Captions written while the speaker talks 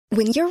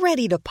When you're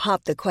ready to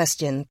pop the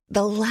question,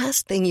 the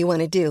last thing you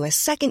want to do is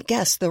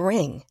second-guess the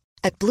ring.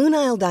 At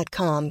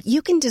BlueNile.com,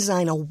 you can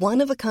design a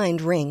one-of-a-kind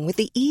ring with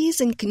the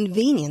ease and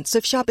convenience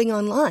of shopping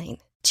online.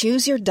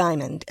 Choose your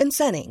diamond and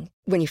setting.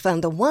 When you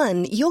find the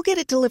one, you'll get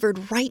it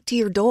delivered right to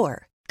your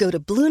door. Go to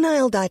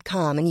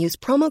BlueNile.com and use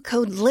promo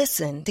code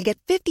LISTEN to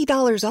get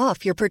 $50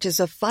 off your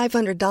purchase of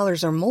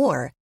 $500 or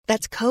more.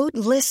 That's code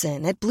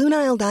LISTEN at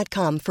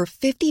BlueNile.com for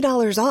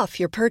 $50 off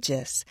your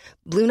purchase.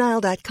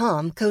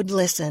 BlueNile.com, code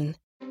LISTEN.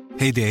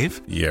 Hey,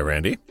 Dave. Yeah,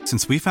 Randy.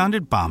 Since we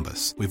founded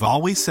Bombas, we've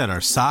always said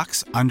our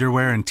socks,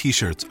 underwear, and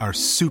T-shirts are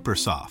super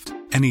soft.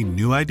 Any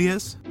new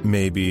ideas?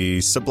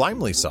 Maybe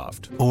sublimely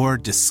soft. Or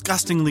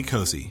disgustingly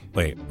cozy.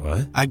 Wait,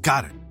 what? I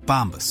got it.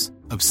 Bombas.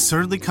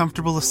 Absurdly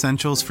comfortable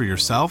essentials for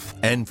yourself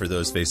and for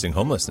those facing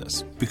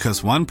homelessness.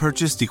 Because one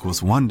purchased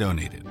equals one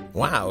donated.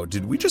 Wow,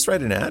 did we just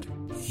write an ad?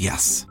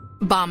 Yes.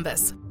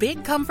 Bombas.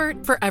 Big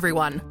comfort for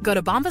everyone. Go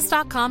to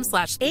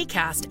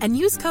bombas.com/ACAST and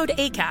use code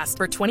ACAST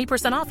for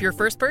 20% off your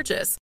first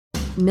purchase.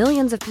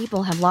 Millions of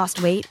people have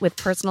lost weight with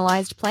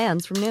personalized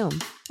plans from Noom.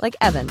 Like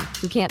Evan,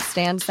 who can't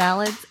stand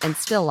salads and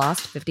still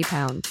lost 50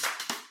 pounds.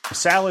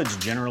 Salads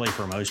generally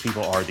for most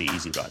people are the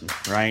easy button,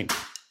 right?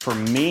 For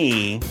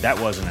me, that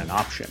wasn't an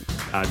option.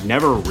 I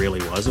never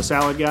really was a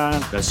salad guy.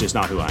 That's just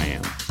not who I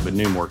am. But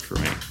Noom worked for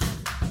me.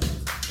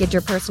 Get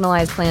your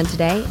personalized plan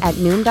today at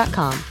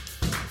Noom.com.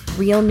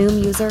 Real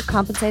Noom user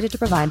compensated to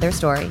provide their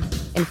story.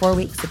 In 4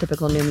 weeks, the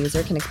typical Noom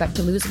user can expect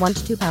to lose 1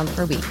 to 2 pounds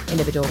per week.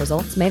 Individual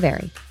results may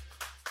vary.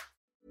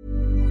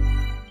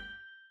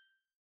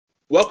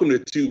 Welcome to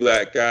Two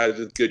Black Guys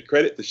with Good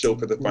Credit, the show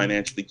for the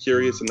financially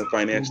curious and the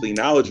financially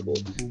knowledgeable.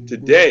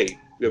 Today,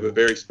 we have a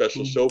very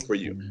special show for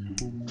you.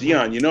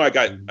 Dion, you know I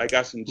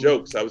got some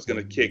jokes I was going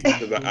to kick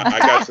because I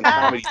got some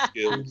comedy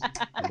skills,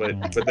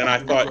 but then I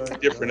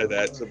thought different of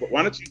that. So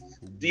why don't you,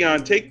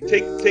 Dion, take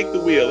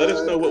the wheel. Let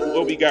us know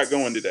what we got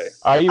going today.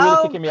 Are you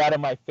really kicking me out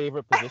of my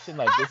favorite position?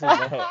 Like this is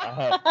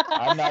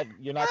I'm not.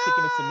 You're not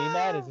kicking it to me,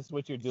 Matt. Is this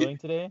what you're doing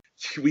today?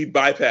 We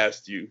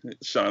bypassed you,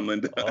 Sean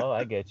Linda. Oh,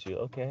 I get you.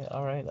 Okay,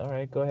 all right.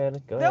 Go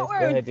ahead. Don't worry.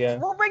 Go ahead, Dion.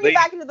 We'll bring you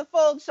back into the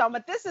fold, Sean.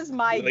 But this is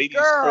my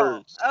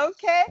girl. First.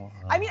 Okay.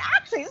 I mean,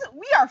 actually,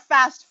 we are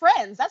fast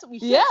friends. That's what we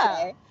should say.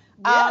 Yeah.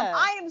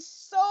 I am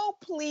so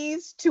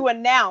pleased to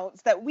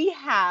announce that we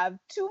have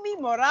Tumi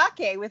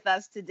Morake with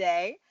us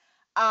today.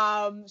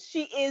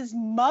 She is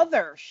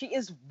mother. She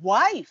is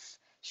wife.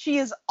 She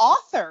is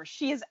author.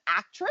 She is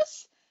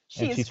actress.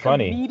 She is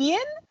comedian.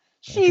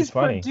 She's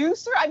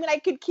producer. I mean, I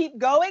could keep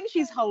going.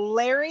 She's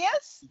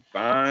hilarious.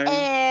 Fine.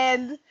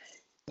 And,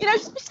 you know,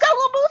 she's got a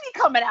little movie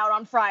coming out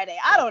on Friday.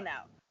 I don't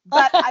know.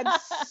 But I'm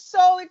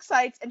so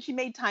excited. And she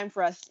made time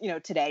for us, you know,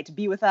 today to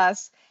be with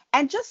us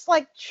and just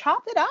like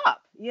chop it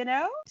up, you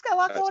know? She's got a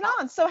lot going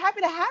on. So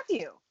happy to have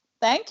you.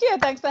 Thank you.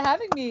 Thanks for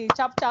having me.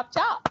 Chop, chop,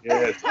 chop.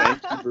 Yes,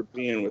 thank you for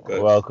being with us.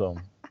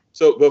 Welcome.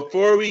 So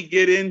before we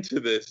get into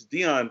this,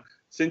 Dion,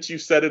 since you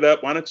set it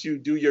up, why don't you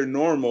do your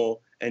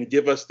normal and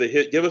give us a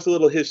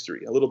little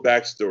history, a little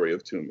backstory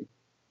of Tumi.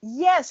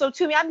 Yeah, so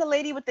Tumi, I'm the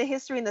lady with the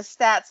history and the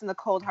stats and the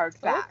cold hard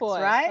facts,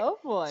 right? Oh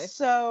boy.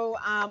 So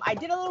I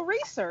did a little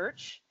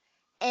research,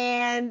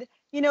 and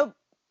you know,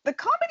 the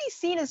comedy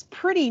scene is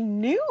pretty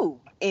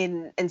new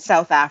in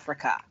South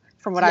Africa,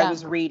 from what I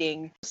was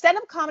reading.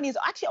 Stand-up comedy has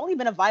actually only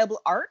been a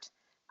viable art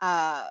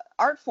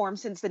form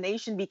since the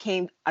nation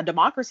became a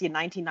democracy in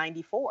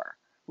 1994,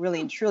 really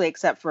and truly,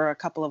 except for a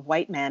couple of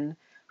white men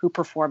who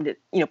performed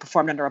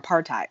under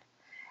apartheid.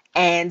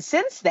 And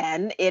since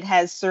then, it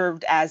has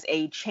served as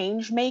a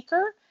change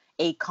maker,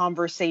 a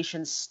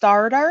conversation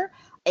starter,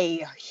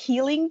 a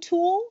healing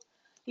tool,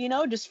 you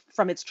know, just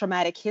from its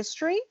traumatic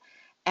history.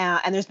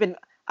 And there's been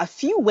a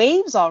few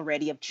waves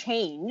already of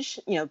change,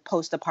 you know,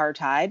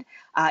 post-apartheid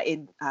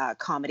in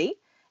comedy.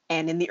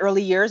 And in the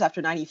early years after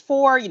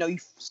 94, you know, you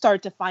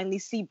start to finally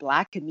see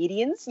Black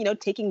comedians, you know,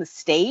 taking the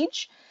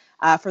stage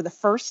for the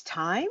first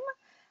time.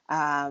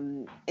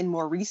 In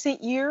more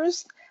recent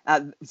years,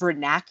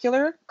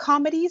 vernacular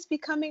comedy is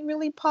becoming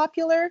really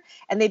popular.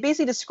 And they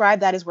basically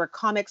describe that as where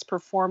comics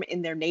perform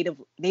in their native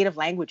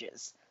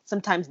languages,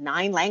 sometimes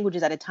 9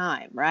 languages at a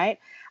time, right?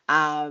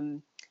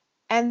 And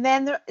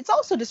then it's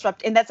also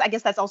disrupted, and I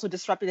guess that's also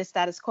disrupted the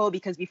status quo,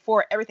 because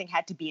before everything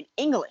had to be in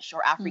English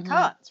or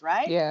Afrikaans,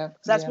 right? Yeah.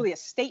 So that's really a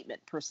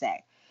statement per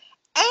se.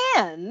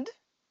 And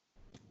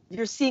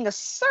you're seeing a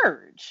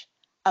surge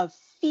of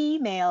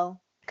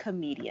female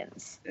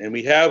comedians. And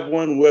we have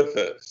one with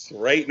us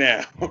right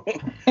now,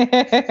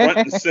 front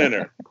and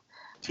center.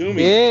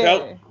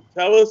 Tumi,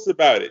 tell us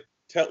about it.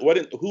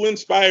 Who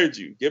inspired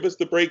you? Give us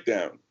the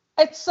breakdown.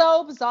 It's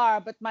so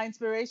bizarre, but my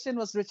inspiration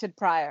was Richard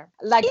Pryor.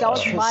 Like that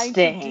was my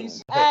introduction.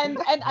 And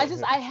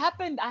I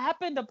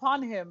happened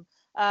upon him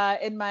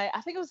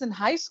I think it was in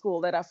high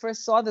school that I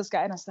first saw this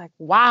guy, and I was like,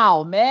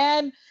 wow,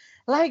 man.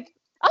 Like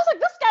I was like,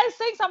 this guy is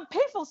saying some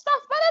painful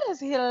stuff, but it is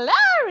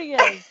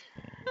hilarious.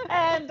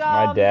 And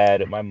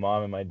my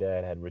mom and my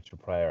dad had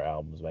Richard Pryor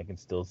albums. I can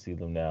still see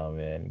them now,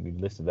 man. We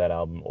listened to that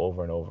album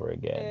over and over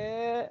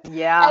again.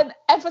 Yeah.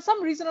 And for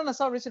some reason, when I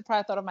saw Richard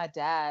Pryor, I thought of my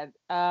dad.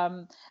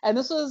 And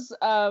this was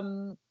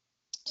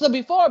So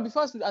before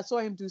I saw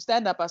him do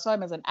stand-up, I saw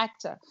him as an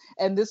actor.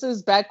 And this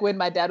is back when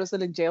my dad was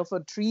still in jail for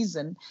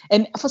treason.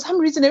 And for some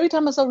reason, every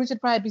time I saw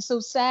Richard Pryor, I'd be so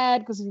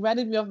sad because he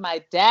reminded me of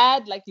my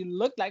dad. Like, he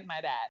looked like my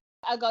dad.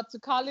 I got to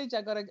college.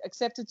 I got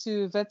accepted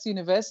to Wits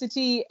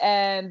University.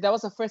 And that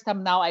was the first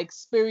time now I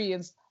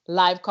experienced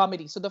live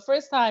comedy. So the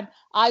first time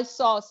I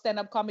saw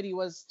stand-up comedy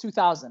was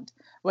 2000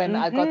 when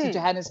I got to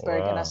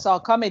Johannesburg and I saw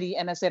comedy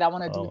and I said, I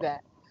want to do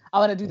that. I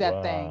want to do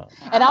that thing.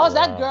 And I was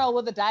that girl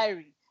with a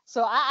diary.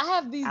 So I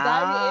have these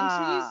diary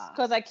entries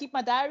because I keep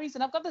my diaries,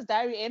 and I've got this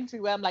diary entry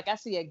where I'm like, I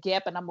see a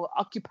gap and I'm going to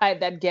occupy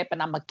that gap and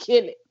I'm going to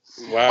kill it.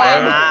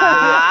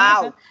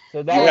 Wow.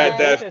 So that you had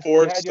that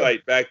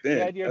foresight back then. You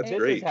had your That's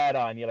business great. hat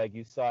on.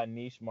 You saw a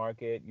niche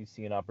market, you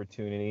see an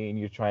opportunity, and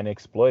you're trying to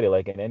exploit it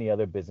like in any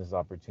other business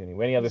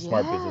opportunity, any other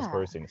smart business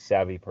person,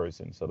 savvy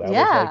person. So that was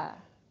like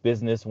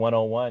business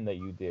 101 that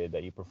you did,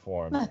 that you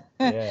performed.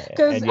 Yeah.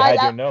 And you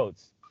had your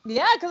notes.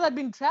 Yeah, because I've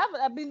been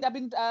traveling. I've been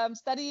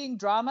studying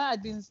drama.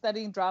 I've been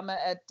studying drama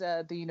at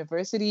the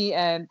university,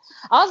 and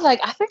I was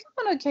like, I think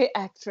I'm an okay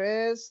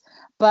actress.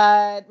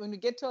 But when we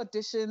get to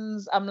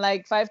auditions, I'm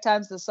like 5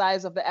 times the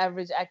size of the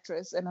average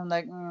actress, and I'm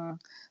like,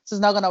 this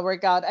is not gonna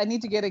work out. I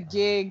need to get a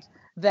gig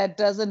that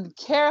doesn't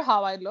care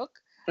how I look,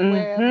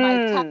 where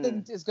my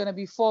talent is going to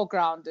be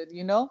foregrounded,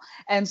 you know?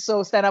 And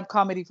so stand-up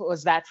comedy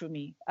was that for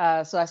me.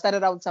 So I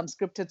started out with some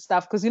scripted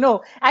stuff because, you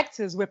know,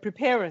 actors, we're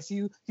preparers.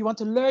 You want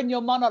to learn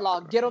your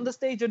monologue, get on the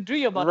stage and do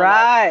your monologue.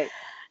 Right.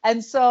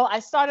 And so I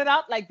started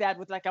out like that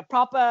with like a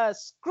proper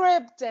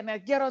script, and I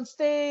get on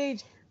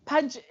stage,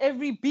 punch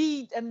every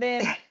beat, and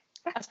then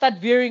I start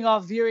veering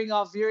off,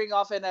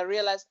 and I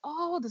realized,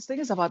 oh, this thing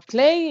is about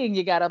playing.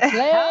 You got to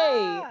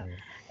play.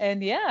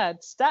 And yeah,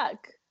 it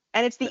stuck.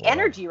 And it's the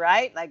energy,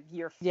 right? Like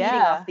you're feeding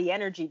off the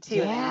energy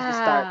too, and then you just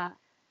start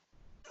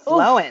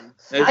flowing.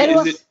 It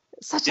was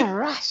such a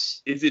rush.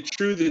 Is it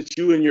true that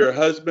you and your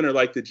husband are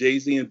like the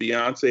Jay-Z and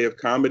Beyonce of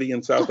comedy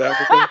in South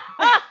Africa?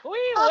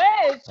 We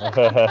wish.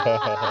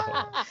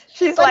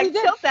 She's but like,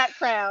 tilt that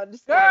crown.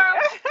 Girl,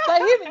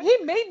 but he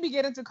made me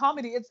get into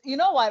comedy. It's, you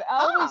know what?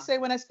 I always say,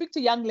 when I speak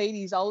to young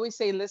ladies, I always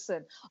say,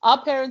 listen,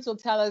 our parents will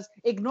tell us,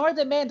 ignore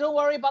the men, don't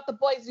worry about the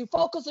boys. You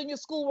focus on your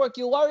schoolwork.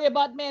 You worry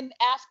about men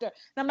after.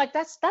 And I'm like,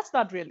 that's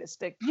not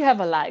realistic. You have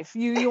a life.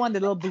 You want the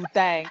little boo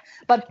thing.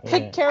 But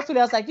pick carefully.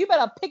 I was like, you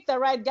better pick the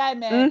right guy,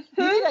 man.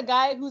 You need a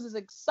guy who's as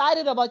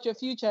excited about your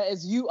future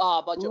as you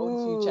are about your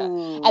own future.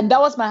 And that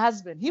was my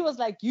husband. He was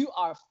like, you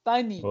are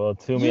funny. Well,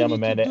 to me, I'm a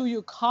man that do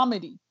your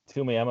comedy.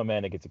 To me, I'm a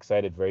man that gets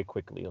excited very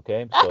quickly.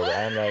 Okay, so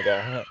I'm like,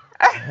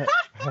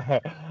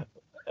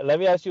 let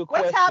me ask you a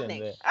question. What's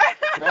happening?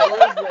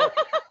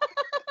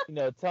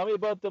 Tell me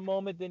about the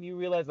moment then you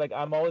realize, like,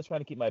 I'm always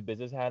trying to keep my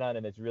business hat on,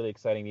 and it's really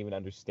exciting even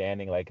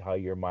understanding like how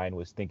your mind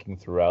was thinking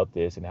throughout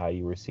this and how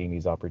you were seeing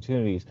these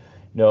opportunities.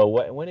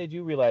 When did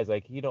you realize,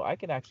 like, I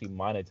can actually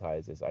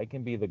monetize this? I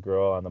can be the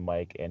girl on the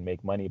mic and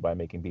make money by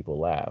making people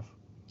laugh.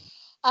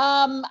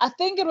 I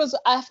think it was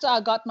after I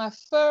got my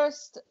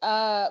first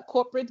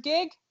corporate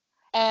gig,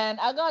 and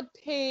I got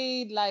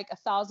paid like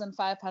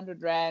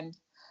 1,500 Rand,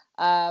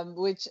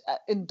 which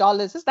in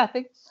dollars is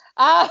nothing.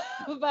 But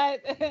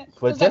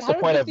just like the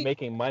point of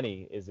making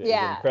money is an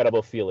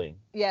incredible feeling.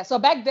 Yeah. So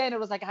back then it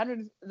was like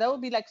 100. That would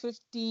be like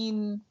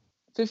 $15.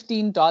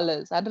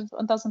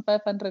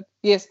 1,500.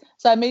 Yes.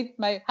 So I made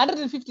my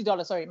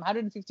 $150. Sorry,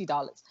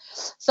 $150.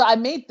 So I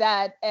made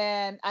that,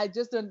 and I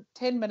just did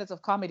 10 minutes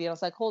of comedy. I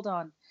was like, hold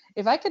on.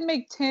 If I can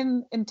make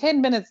 10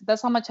 minutes,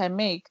 that's how much I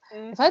make.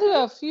 If I do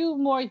a few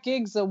more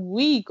gigs a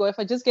week, or if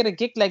I just get a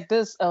gig like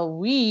this a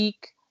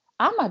week,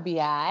 I'm gonna be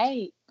all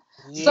right.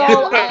 Yeah.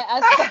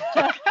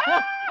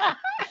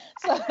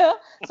 So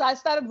I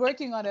started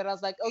working on it. I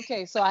was like,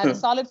 okay, so I had a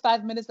solid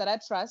 5 minutes that I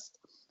trust.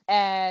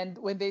 And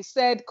when they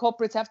said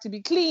corporates have to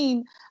be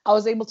clean, I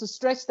was able to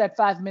stretch that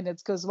 5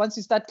 minutes, because once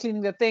you start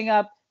cleaning the thing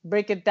up,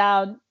 break it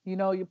down,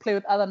 you play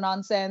with other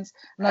nonsense.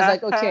 And I was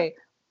like, okay.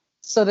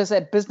 So there's a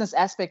business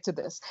aspect to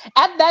this.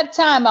 At that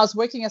time, I was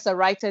working as a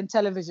writer in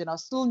television. I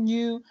was still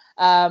new.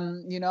 I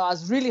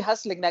was really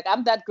hustling. Like,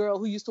 I'm that girl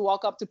who used to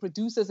walk up to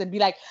producers and be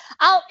like,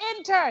 I'll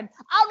intern.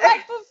 I'll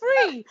write for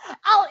free.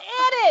 I'll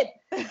edit.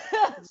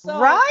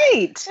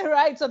 Right.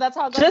 So that's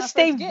how I got just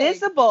my stay first gig.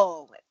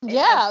 Visible.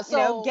 Yeah.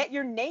 So get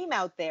your name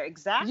out there.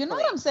 Exactly. You know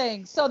what I'm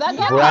saying? So that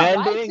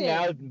branding,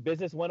 now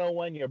business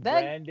 101, you're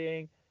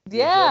branding.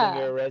 You're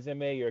building your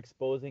resume, you're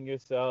exposing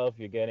yourself,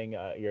 you're getting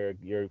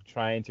you're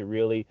trying to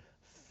really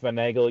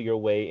finagle your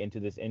way into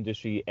this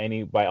industry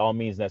by all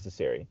means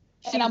necessary.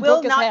 She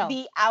will not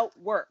be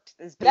outworked.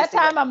 That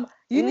time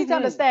you need to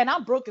understand,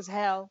 I'm broke as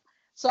hell.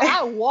 So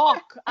I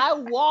walk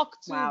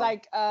to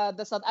like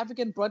the South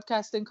African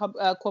Broadcasting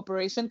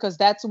Corporation, because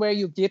that's where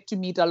you get to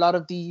meet a lot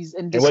of these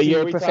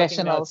industry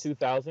professionals.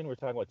 2000? We're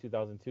talking about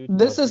 2002.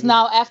 This is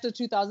now after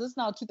 2000. This is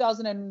now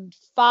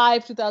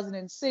 2005,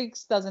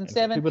 2006,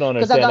 2007. People don't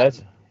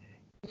understand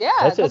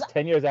that's just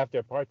 10 years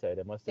after apartheid.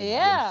 It must have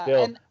been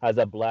still, as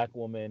a black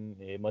woman,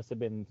 you must have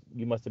been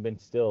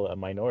still a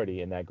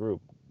minority in that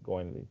group.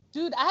 going to these?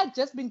 Dude, I had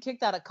just been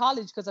kicked out of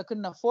college because I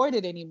couldn't afford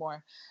it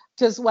anymore.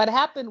 Because what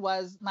happened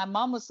was my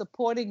mom was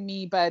supporting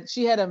me, but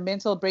she had a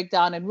mental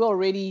breakdown and we were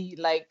already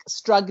like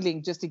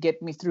struggling just to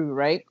get me through,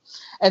 right?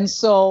 And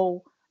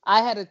so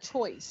I had a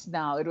choice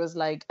now. It was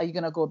like, are you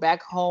going to go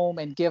back home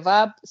and give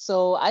up?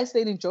 So I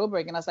stayed in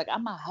Joburg and I was like,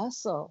 I'm a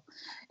hustle.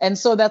 And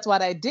so that's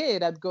what I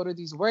did. I'd go to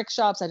these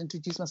workshops. I'd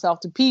introduce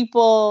myself to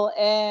people.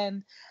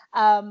 And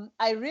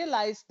I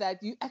realized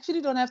that you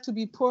actually don't have to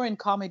be poor in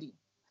comedy.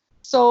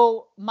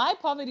 So my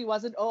poverty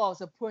wasn't, I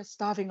was a poor,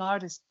 starving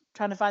artist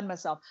trying to find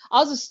myself.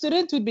 I was a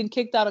student who'd been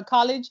kicked out of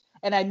college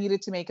and I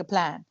needed to make a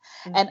plan.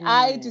 Mm-hmm. And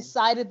I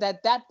decided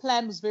that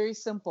plan was very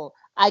simple.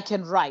 I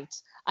can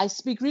write. I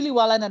speak really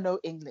well and I know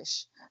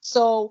English.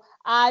 So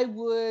I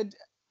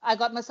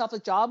got myself a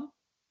job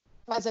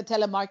as a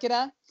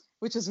telemarketer,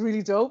 which was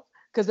really dope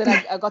because then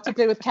I got to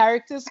play with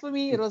characters for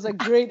me. It was a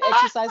great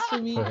exercise for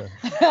me.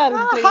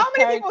 How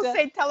many people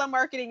say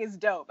telemarketing is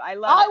dope? I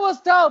love it. It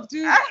was dope,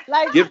 dude.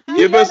 Like,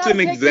 give us an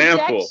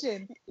example.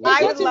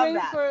 I would love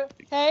that.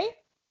 Hey?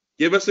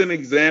 Give us an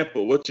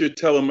example. What's your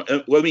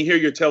let me hear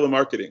your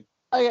telemarketing.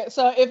 Okay,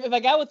 so if a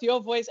guy with your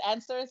voice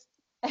answers,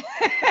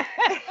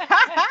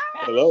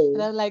 hello.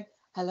 And I'm like,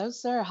 hello,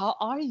 sir. How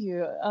are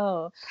you?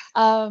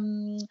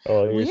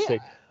 You're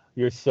sick.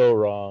 You're so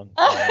wrong.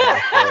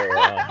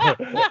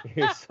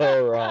 You're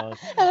so wrong.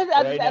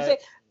 I say,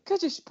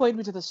 could you point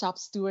me to the shop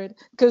steward?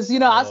 Because I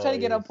was trying to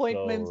get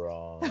appointments. So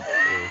wrong. You're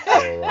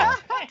so wrong.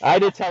 I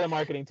did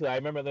telemarketing too. I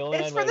remember the only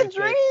time for the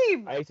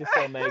dream. I used to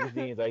sell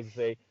magazines. I used to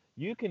say,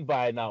 you can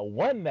buy not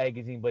one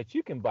magazine, but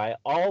you can buy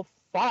all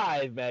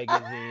 5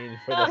 magazines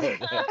for the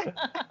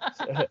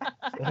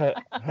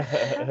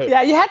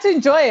Yeah, you had to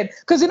enjoy it.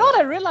 Because you know what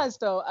I realized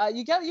though?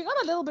 You got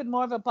a little bit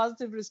more of a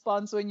positive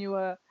response when you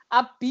were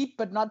upbeat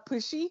but not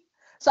pushy.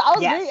 So I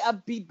was very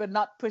upbeat but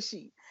not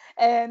pushy.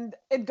 And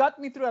it got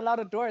me through a lot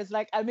of doors.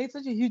 Like I made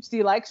such a huge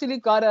deal. I actually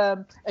got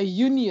a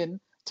union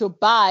to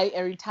buy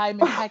a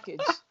retirement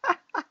package.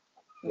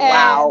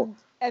 Wow.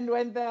 And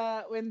when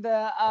the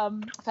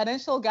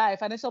financial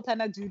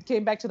planner dude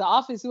came back to the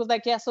office, he was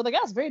like, yeah, so the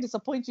guy's very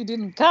disappointed you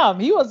didn't come.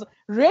 He was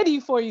ready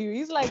for you.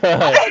 He's like,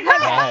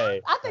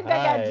 I think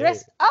that guy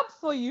dressed up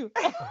for you.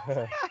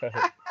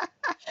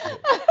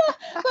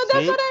 So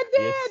that's what I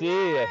did. You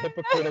see, a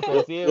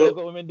hypocritical. See, look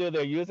what women do.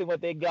 They're using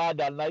what they got,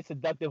 that nice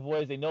seductive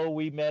voice. They know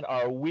we men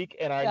are weak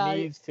and our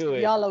knees to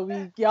it. Y'all are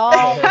weak.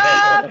 Y'all,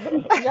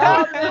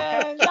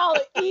 man. Y'all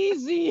are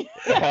easy.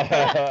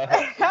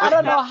 I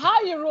don't know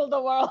how you rule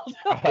the world.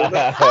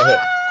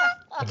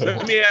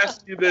 Let me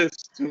ask you this,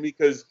 too,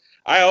 because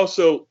I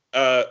also,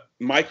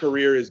 my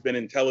career has been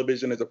in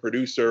television as a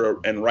producer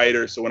and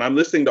writer. So when I'm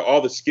listening to all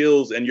the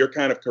skills and your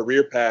kind of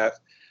career path,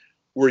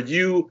 were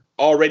you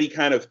already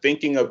kind of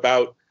thinking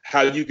about how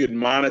you could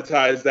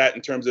monetize that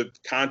in terms of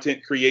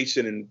content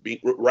creation and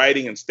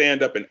writing and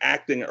stand-up and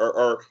acting,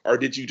 or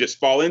did you just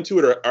fall into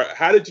it? Or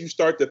how did you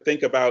start to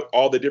think about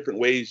all the different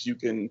ways you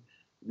can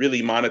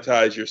really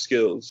monetize your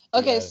skills?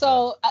 Okay,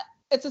 so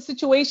it's a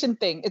situation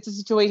thing.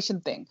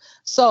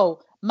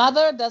 So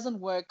mother doesn't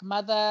work.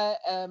 Mother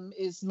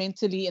is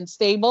mentally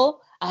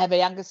unstable. I have a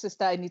younger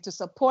sister I need to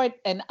support,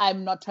 and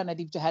I'm not trying to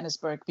leave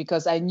Johannesburg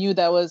because I knew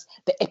that was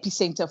the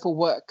epicenter for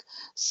work.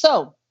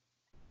 So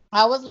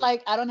I was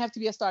like, I don't have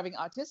to be a starving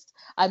artist.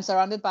 I'm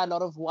surrounded by a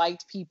lot of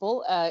white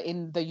people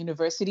in the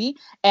university,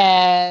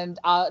 and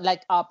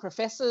our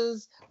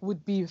professors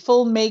would be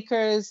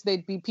filmmakers.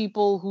 They'd be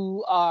people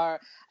who are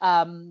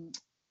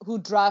who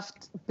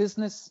draft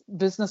business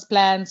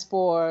plans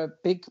for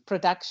big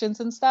productions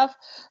and stuff.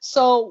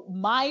 So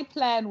my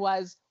plan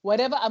was,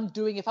 whatever I'm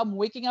doing, if I'm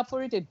waking up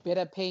for it, it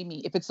better pay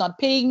me. If it's not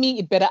paying me,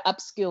 it better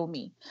upskill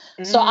me.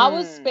 So I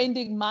was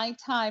spending my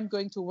time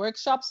going to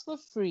workshops for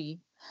free,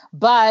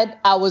 but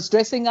I was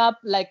dressing up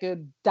like a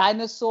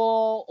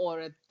dinosaur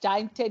or a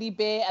giant teddy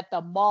bear at the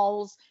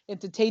malls,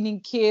 entertaining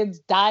kids,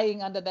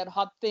 dying under that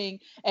hot thing,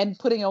 and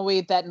putting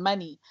away that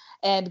money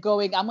and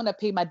going, I'm going to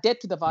pay my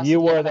debt to the varsity.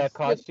 You wore that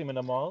costume in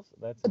the malls?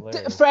 That's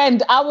hilarious.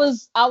 Friend, I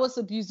was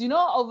abused.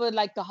 Over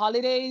like the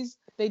holidays,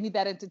 they need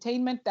that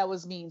entertainment. That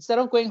was me. Instead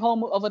of going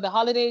home over the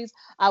holidays,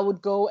 I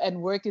would go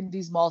and work in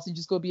these malls and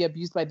just go be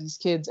abused by these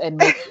kids and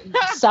make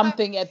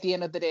something at the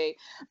end of the day.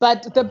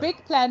 But the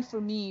big plan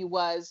for me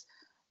was,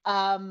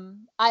 I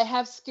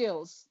have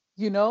skills,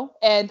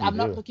 and I'm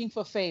not looking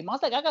for fame. I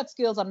was like, I got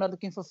skills. I'm not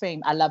looking for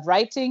fame. I love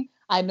writing.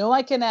 I know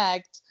I can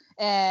act,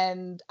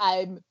 and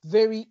I'm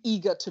very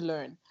eager to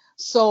learn.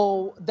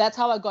 So that's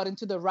how I got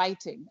into the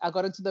writing. I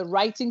got into the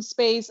writing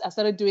space. I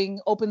started doing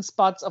open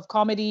spots of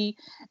comedy,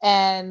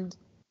 and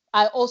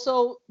I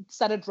also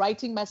started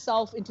writing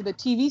myself into the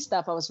TV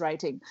stuff I was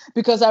writing,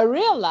 because I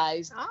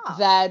realized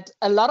that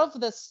a lot of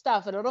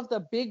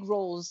the big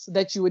roles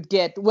that you would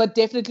get were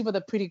definitely for the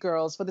pretty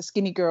girls, for the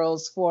skinny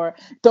girls, for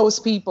those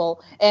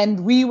people. And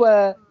we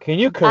were... Can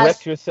you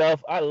correct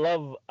yourself? I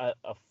love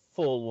a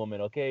full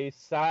woman, okay?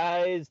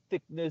 Size,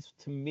 thickness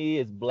to me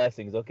is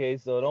blessings, okay?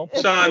 So don't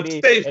put Sean, pretty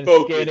stay and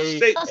focused.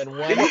 skinny and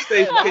one. Can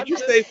you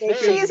stay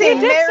focused? He did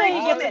say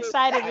he gets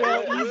excited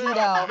real easy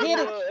though.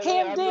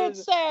 Him did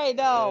say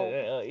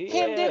though.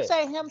 Him did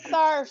say him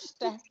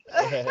thirsty.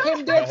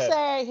 Him did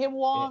say him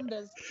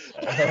wanders.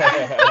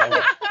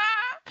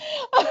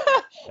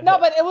 No,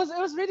 but it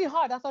was really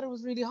hard. I thought it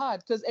was really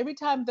hard because every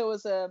time there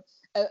was a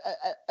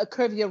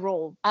curvier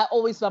role, I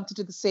always bumped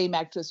into the same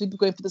actress. We'd be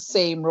going for the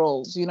same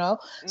roles, you know?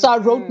 So I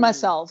wrote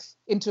myself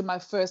into my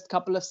first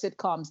couple of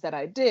sitcoms that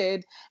I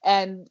did,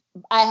 and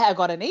I had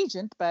got an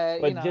agent,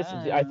 but you know.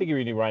 I think you're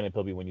really Ryan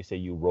Pilby when you say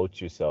you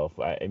wrote yourself.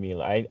 I mean,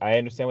 I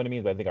understand what it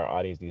means, but I think our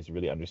audience needs to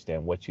really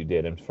understand what you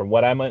did. And from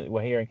what I'm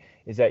hearing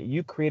is that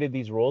you created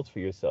these roles for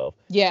yourself.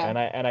 Yeah.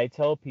 And I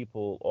tell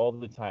people all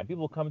the time,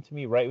 people come to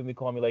me right when they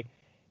call me like,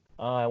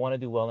 I want to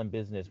do well in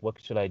business. What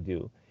should I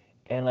do?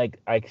 And like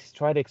I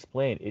try to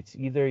explain, it's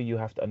either you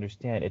have to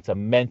understand it's a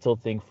mental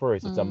thing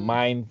first, it's a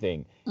mind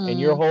thing, and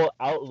your whole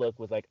outlook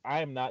was like,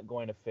 I am not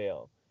going to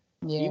fail,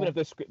 even if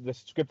the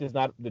script is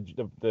not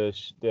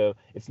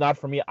it's not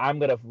for me. I'm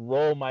gonna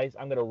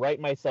write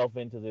myself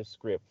into this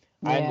script.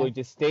 I'm going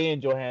to stay in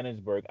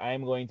Johannesburg. I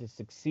am going to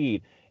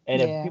succeed.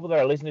 And if people that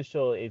are listening to the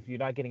show, if you're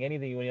not getting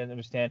anything, you need to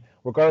understand,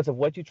 regardless of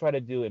what you try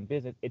to do in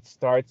business, it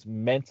starts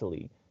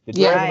mentally. The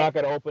doors are not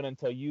going to open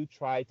until you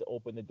try to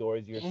open the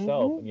doors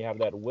yourself, and you have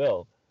that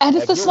will. And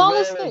it's the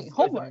smallest thing.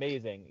 Homework.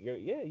 Amazing.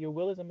 Your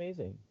will is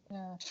amazing.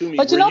 Yeah. Sumi,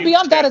 but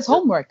beyond that, it's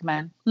homework,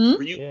 man.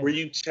 Were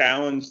you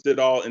challenged at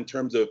all in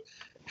terms of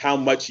how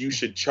much you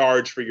should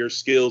charge for your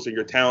skills or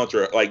your talents,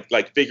 or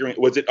like figuring,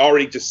 was it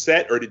already just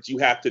set, or did you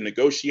have to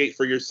negotiate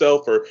for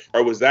yourself,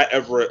 or was that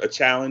ever a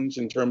challenge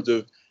in terms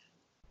of,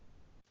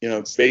 you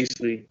know,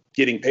 basically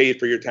getting paid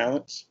for your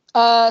talents?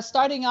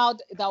 Starting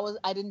out,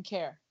 I didn't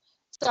care.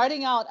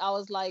 Starting out, I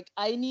was like,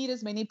 I need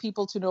as many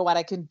people to know what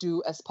I can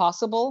do as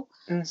possible.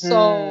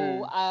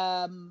 So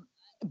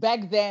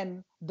back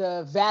then,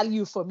 the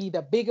value for me,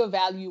 the bigger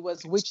value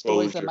was which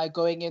doors am I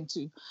going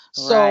into?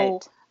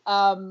 So,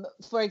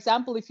 for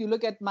example, if you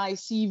look at my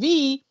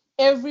CV,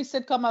 every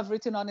sitcom I've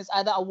written on is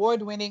either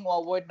award-winning or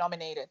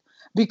award-nominated,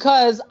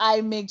 because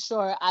I made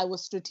sure I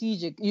was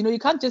strategic. You know, you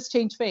can't just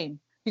change fame.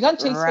 You can't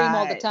chase fame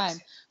all the time.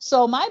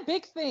 So my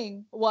big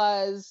thing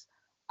was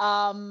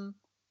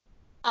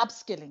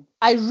upskilling.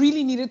 I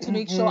really needed to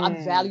make sure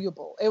I'm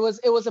valuable. It was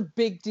a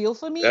big deal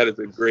for me. That is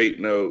a great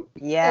note.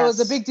 Yes. It was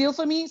a big deal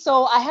for me.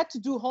 So I had to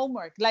do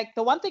homework. Like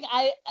the one thing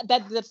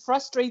that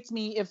frustrates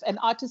me if an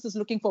artist is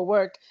looking for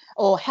work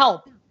or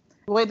help,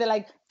 where they're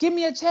like, give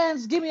me a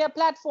chance, give me a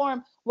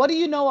platform. What do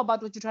you know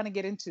about what you're trying to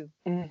get into?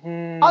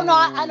 Oh, no,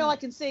 I know I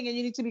can sing and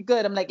you need to be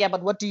good. I'm like, yeah,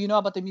 but what do you know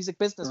about the music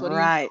business?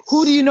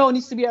 Who do you know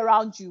needs to be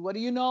around you? What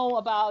do you know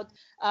about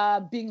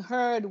being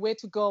heard, where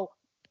to go?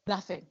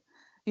 Nothing.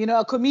 You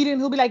know, a comedian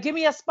who'll be like, give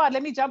me a spot.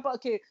 Let me jump.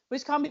 Okay,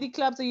 which comedy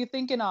clubs are you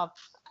thinking of?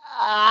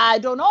 I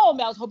don't know.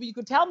 I was hoping you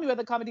could tell me where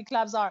the comedy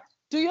clubs are.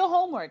 Do your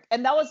homework.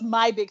 And that was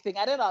my big thing.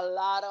 I did a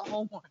lot of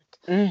homework.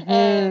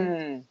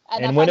 And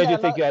when did you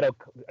think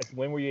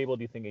when were you able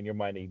to think in your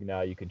mind that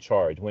now you can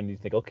charge? When do you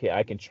think, okay,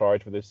 I can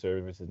charge for this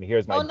service and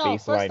here's my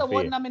baseline first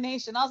award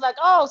nomination. I was like,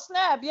 oh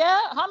snap, yeah.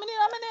 How many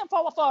nominated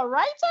for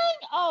writing?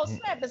 Oh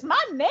snap, is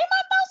my name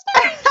on those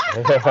things?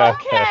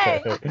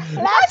 Okay,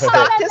 let's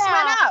start this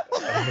one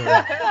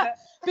up.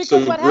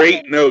 So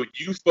great note.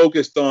 You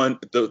focused on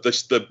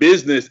the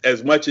business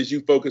as much as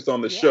you focused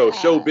on the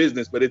show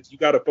business, but you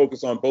got to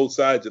focus on both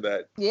sides of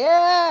that.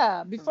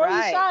 Yeah, before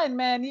you shine,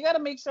 man, you got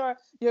to make sure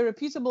you're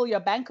reputable, you're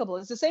bankable.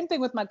 It's the same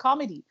thing with my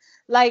comedy.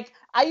 Like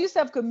I used to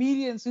have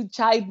comedians who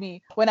chide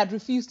me when I'd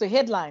refuse to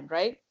headline,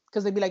 right?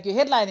 Because they'd be like, you're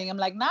headlining. I'm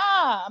like,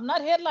 nah, I'm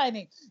not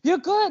headlining. You're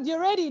good, you're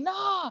ready.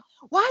 Nah,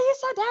 why are you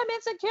so damn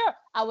insecure?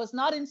 I was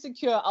not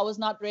insecure. I was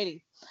not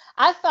ready.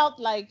 I felt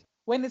like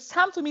when it's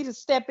time for me to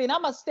step in, I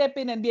must step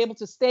in and be able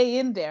to stay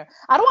in there.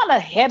 I don't want a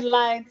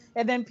headline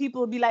and then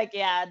people will be like,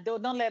 yeah,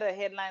 don't let a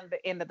headline at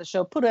the end of the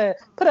show. Put her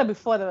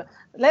before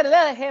let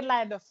a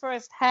headline the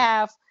first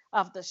half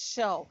of the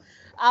show.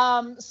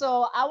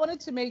 So I wanted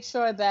to make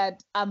sure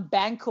that I'm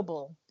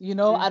bankable, you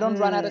know, I don't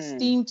run out of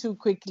steam too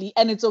quickly,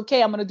 and it's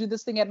okay. I'm going to do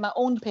this thing at my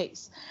own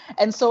pace.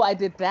 And so I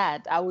did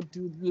that. I would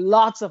do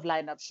lots of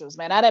lineup shows,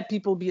 man. I'd have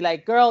people be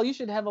like, girl, you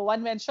should have a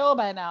one-man show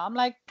by now. I'm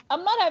like,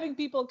 I'm not having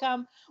people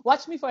come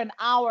watch me for an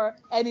hour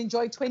and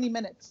enjoy 20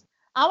 minutes.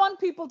 I want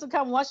people to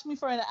come watch me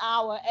for an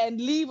hour and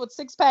leave with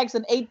 6-packs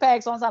and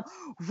 8-packs on some.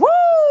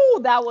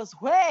 Woo! That was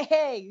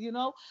way, you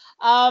know.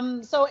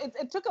 So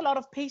it took a lot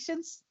of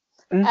patience.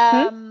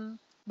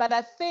 But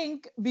I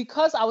think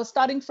because I was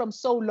starting from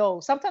so low,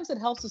 sometimes it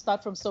helps to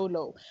start from so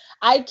low.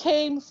 I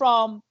came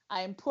from,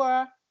 I am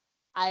poor,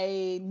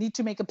 I need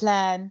to make a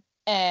plan,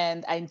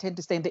 and I intend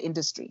to stay in the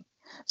industry.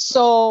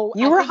 So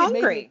you were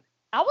hungry.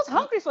 I was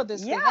hungry for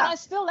this thing, and I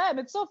still am.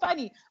 It's so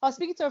funny. I was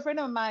speaking to a friend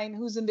of mine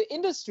who's in the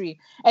industry,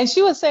 and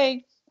she was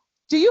saying,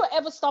 do you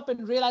ever stop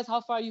and realize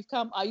how far you've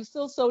come? Are you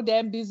still so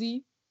damn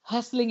busy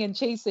hustling and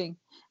chasing.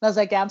 And I was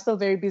like, yeah, I'm still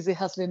very busy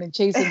hustling and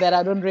chasing that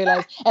I don't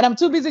realize. And I'm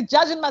too busy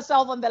judging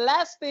myself on the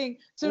last thing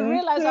to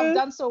realize I've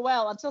done so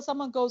well, until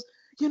someone goes,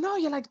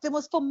 you're like the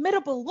most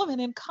formidable woman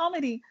in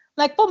comedy.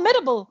 Like,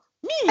 formidable?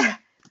 Me?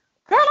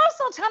 Girl, I'm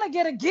still trying to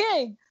get a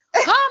gig.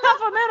 How am I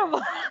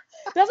formidable?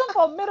 Doesn't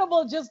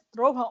formidable just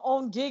throw her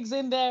own gigs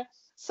in there?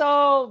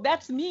 So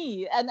that's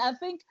me. And I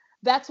think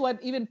that's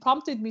what even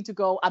prompted me to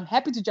go, I'm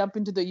happy to jump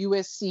into the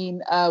US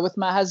scene with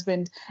my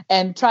husband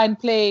and try and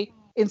play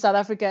in South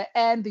Africa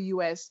and the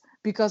US,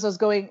 because I was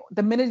going,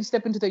 the minute you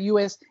step into the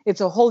US,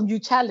 it's a whole new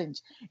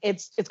challenge.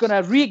 It's going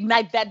to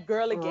reignite that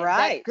girl again.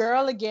 Right. That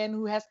girl again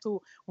who has to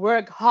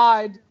work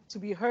hard to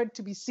be heard,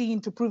 to be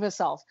seen, to prove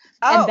herself.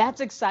 Oh. And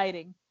that's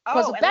exciting.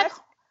 And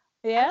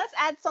let's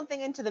add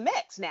something into the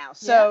mix now.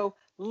 So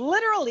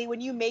literally, when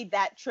you made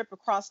that trip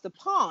across the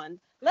pond,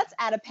 let's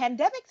add a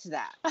pandemic to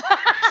that.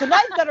 So now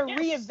you've got to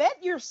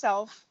reinvent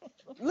yourself.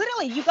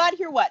 Literally, you got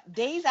here,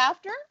 days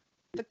after?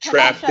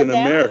 Trapped in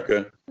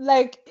America.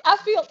 Like,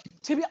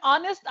 to be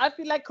honest, I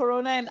feel like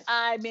Corona and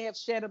I may have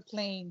shared a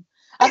plane.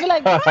 I feel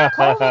like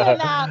COVID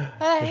now.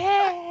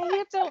 Hey,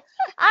 you too.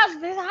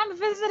 I'm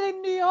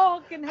visiting New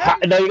York, and where are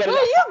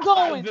you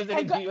going?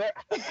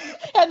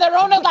 And the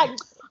Rona's like,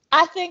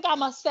 I think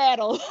I'm a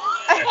settle.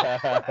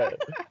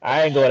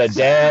 I ain't going to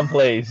damn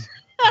place.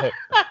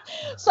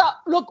 So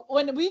look,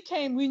 when we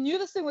came, we knew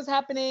this thing was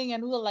happening,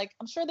 and we were like,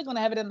 I'm sure they're going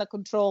to have it under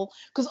control.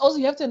 Because also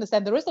you have to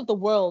understand, the rest of the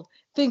world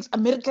thinks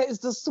America is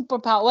the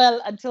superpower. Well,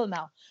 until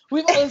now,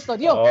 we've always thought,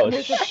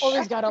 America's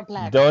always got a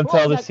plan. Don't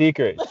tell the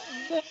secret.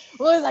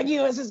 Always like,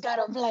 US has got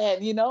a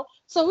plan,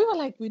 So we were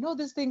like, we know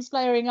this thing's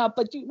flaring up,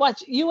 but you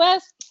watch,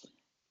 US,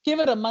 give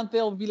it a month,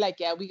 they'll be like,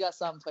 yeah, we got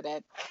something for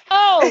that.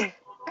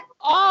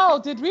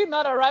 Oh, did we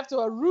not arrive to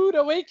a rude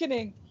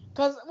awakening?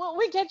 Because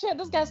we get you,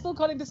 this guy's still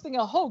calling this thing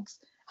a hoax.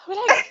 We're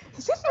like,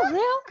 is he for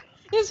real?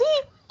 Is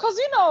he? Because,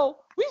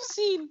 we've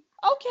seen,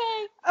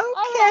 okay. All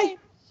right.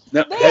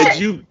 Now, had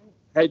you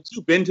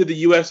been to the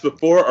U.S.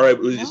 before, or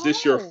is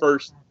this your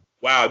first?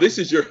 Wow, this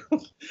is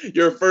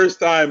your first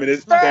time in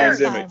this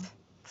pandemic.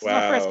 It's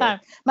my first time.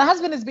 My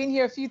husband has been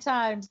here a few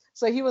times,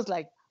 so he was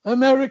like,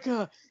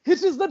 America,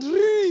 it is the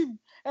dream.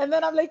 And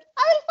then I'm like,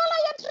 I will follow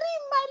your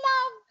dream, my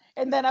love.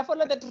 And then I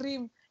follow the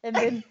dream, and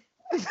then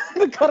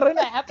the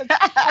Corona happened.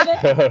 And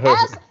then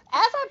as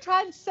I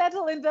try and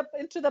settle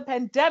into the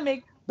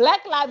pandemic,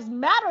 Black Lives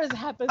Matter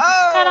happens.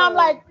 And I'm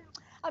like,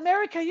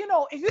 America,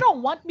 if you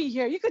don't want me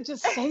here, you could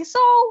just say so.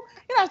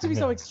 You don't have to be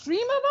so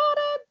extreme about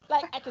it.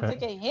 Like, I could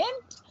take a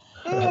hint.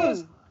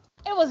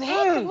 It was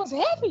heavy. It was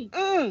heavy.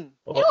 It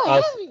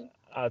was heavy.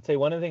 I'll tell you,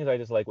 one of the things I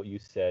just like what you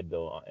said,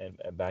 though, and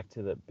back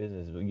to the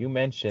business. You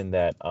mentioned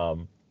that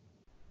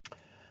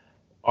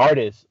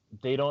artists,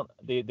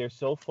 they're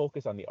so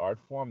focused on the art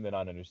form, they're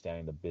not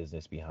understanding the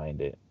business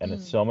behind it. And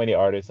it's so many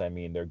artists,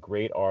 they're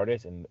great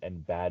artists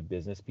and bad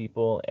business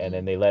people, and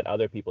then they let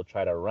other people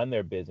try to run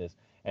their business,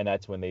 and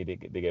that's when they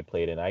get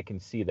played. And I can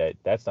see that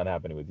that's not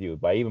happening with you,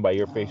 even by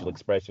your facial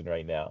expression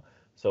right now.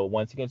 So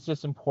once again, it's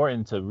just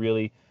important to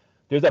really,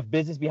 there's a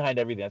business behind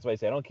everything. That's why I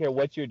say I don't care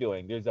what you're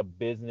doing, there's a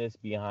business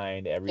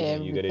behind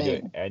everything you're gonna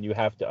do, and you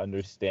have to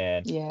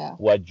understand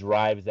what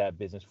drives that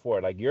business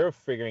forward. Like, you're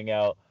figuring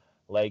out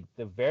like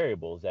the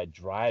variables that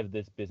drive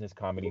this business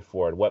comedy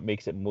forward. What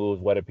makes it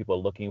move? What are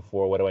people looking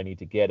for? What do I need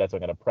to get? That's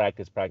what I'm going to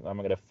practice. I'm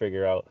going to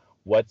figure out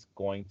what's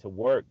going to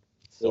work.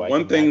 So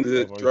one thing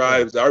that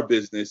drives our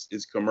business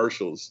is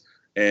commercials.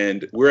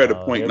 And we're at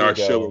a point in our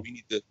show where we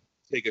need to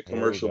take a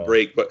commercial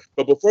break. But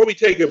before we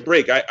take a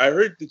break, I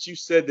heard that you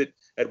said that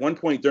at one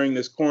point during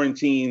this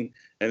quarantine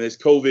and this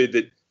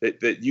COVID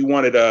that you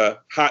wanted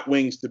hot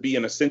wings to be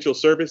an essential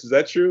service. Is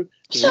that true?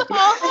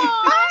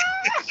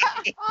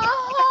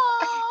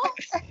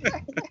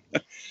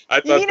 I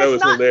thought that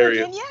was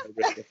hilarious.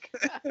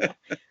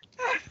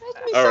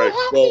 All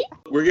right. Well,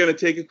 we're going to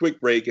take a quick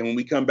break. And when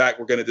we come back,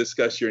 we're going to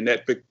discuss your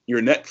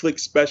Netflix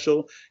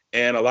special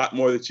and a lot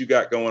more that you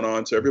got going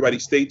on. So everybody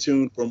stay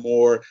tuned for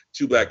more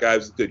Two Black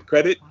Guys with Good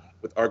Credit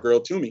with our girl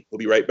Toomey. We'll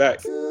be right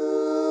back.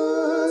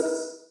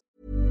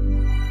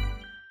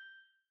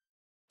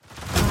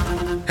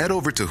 Head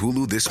over to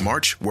Hulu this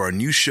March, where our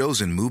new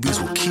shows and movies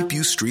will keep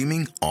you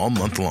streaming all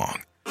month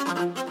long.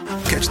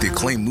 Catch the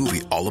acclaimed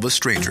movie All of Us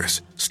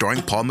Strangers,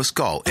 starring Paul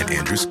Mescal and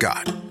Andrew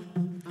Scott.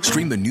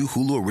 Stream the new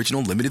Hulu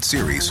original limited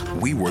series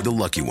We Were the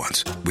Lucky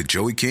Ones with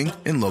Joey King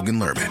and Logan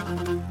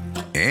Lerman.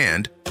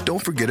 And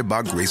don't forget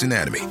about Grey's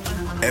Anatomy.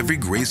 Every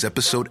Grey's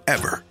episode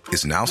ever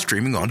is now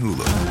streaming on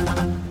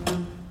Hulu.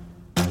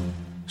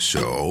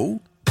 So,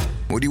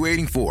 what are you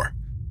waiting for?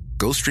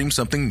 Go stream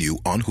something new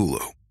on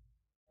Hulu.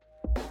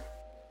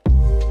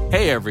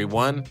 Hey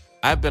everyone,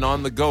 I've been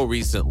on the go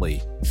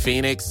recently.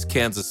 Phoenix,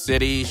 Kansas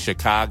City,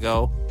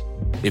 Chicago.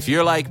 If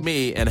you're like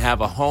me and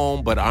have a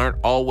home but aren't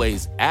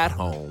always at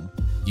home,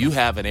 you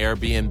have an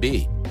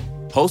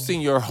Airbnb. Hosting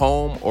your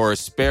home or a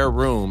spare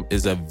room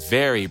is a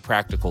very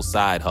practical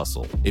side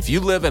hustle. If you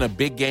live in a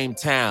big game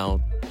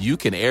town, you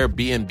can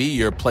Airbnb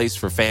your place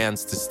for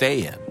fans to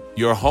stay in.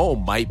 Your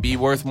home might be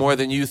worth more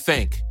than you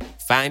think.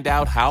 Find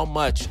out how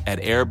much at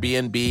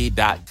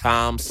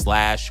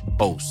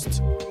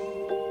airbnb.com/host.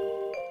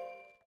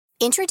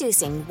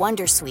 Introducing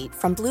Wondersuite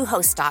from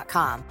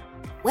Bluehost.com.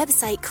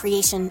 Website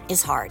creation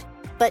is hard,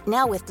 but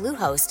now with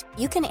Bluehost,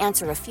 you can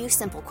answer a few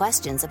simple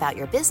questions about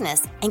your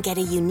business and get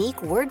a unique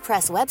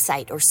WordPress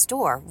website or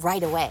store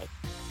right away.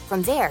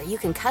 From there, you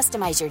can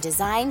customize your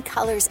design,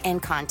 colors,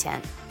 and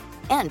content.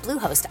 And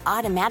Bluehost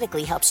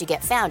automatically helps you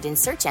get found in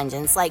search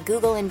engines like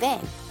Google and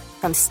Bing.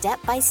 From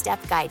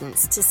step-by-step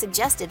guidance to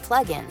suggested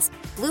plugins,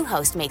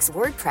 Bluehost makes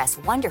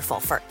WordPress wonderful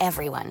for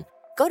everyone.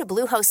 Go to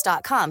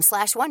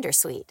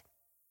bluehost.com/wondersuite.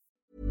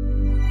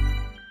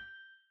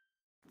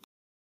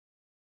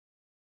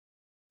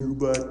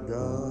 Black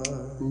guy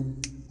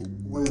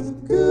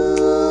with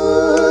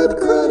good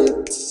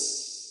credit.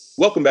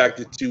 Welcome back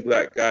to Two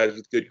Black Guys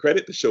with Good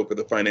Credit, the show for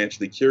the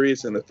financially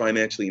curious and the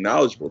financially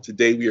knowledgeable.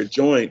 Today we are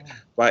joined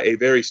by a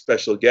very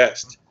special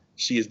guest.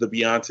 She is the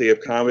Beyonce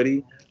of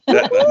comedy.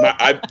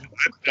 I'm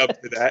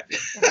up to that.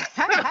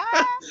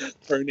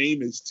 Her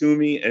name is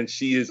Tumi, and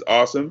she is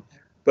awesome.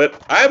 But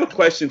I have a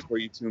question for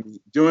you, Tumi.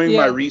 Doing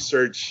my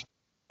research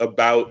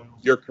about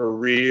your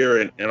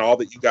career and all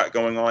that you got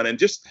going on, and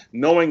just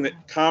knowing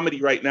that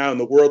comedy right now in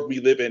the world we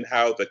live in,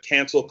 how the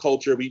cancel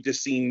culture, we've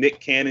just seen Nick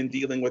Cannon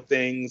dealing with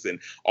things and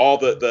all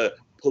the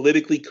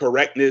politically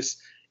correctness.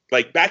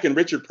 Like back in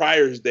Richard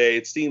Pryor's day,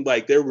 it seemed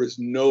like there was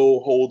no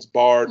holds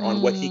barred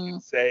on what he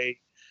could say.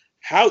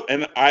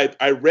 And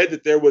I read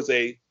that there was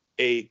a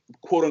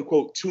quote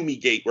unquote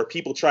Tumi gate where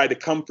people tried to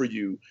come for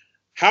you.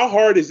 How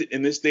hard is it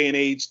in this day and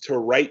age to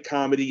write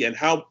comedy, and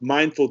how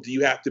mindful do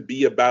you have to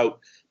be about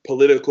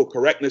political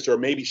correctness, or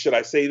maybe should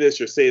I say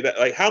this or say that?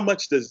 Like, how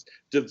much does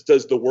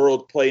the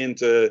world play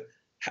into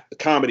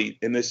comedy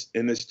in this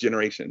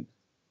generation?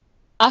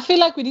 I feel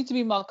like we need to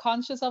be more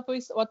conscious of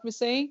what we're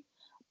saying,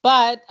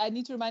 but I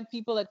need to remind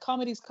people that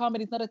comedy is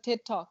not a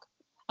TED Talk.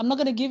 I'm not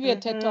going to give you a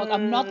TED Talk.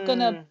 I'm not going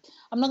to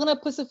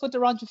pussyfoot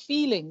around your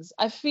feelings.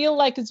 I feel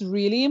like it's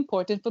really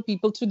important for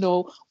people to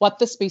know what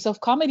the space of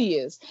comedy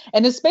is.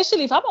 And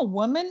especially if I'm a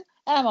woman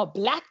and I'm a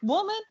Black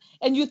woman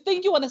and you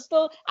think you want to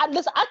still,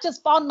 listen, I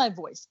just found my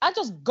voice. I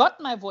just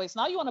got my voice.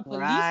 Now you want to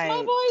police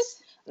my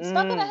voice? It's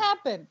not going to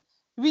happen.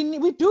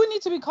 We do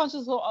need to be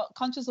conscious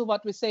of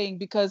what we're saying,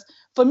 because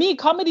for me,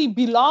 comedy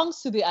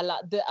belongs to the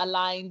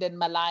aligned and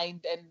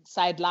maligned and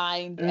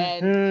sidelined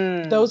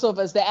and those of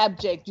us, the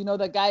abject,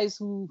 the guys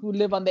who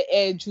live on the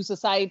edge, who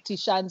society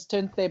turns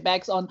their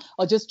backs on,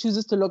 or just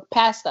chooses to look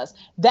past us.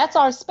 That's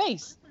our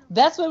space.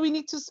 That's where we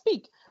need to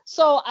speak.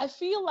 So I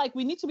feel like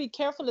we need to be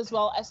careful as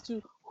well as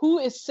to who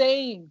is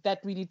saying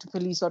that we need to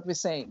police what we're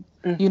saying.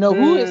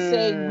 Who is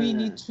saying we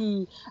need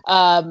to,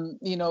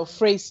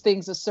 phrase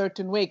things a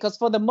certain way? Because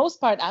for the most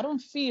part, I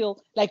don't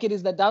feel like it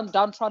is the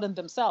downtrodden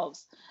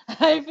themselves.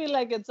 I feel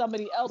like it's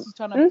somebody else who's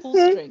trying to pull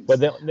strings. But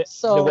then what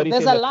do you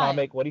there's say a line.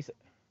 What do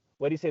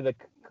you say the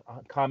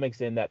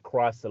comics in that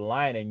cross the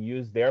line and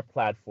use their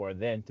platform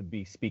then to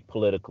speak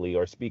politically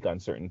or speak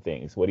on certain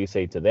things? What do you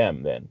say to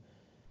them then?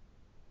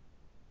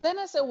 Then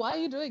I said, why are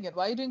you doing it?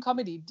 Why are you doing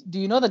comedy? Do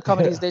you know that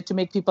comedy is there to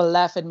make people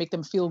laugh and make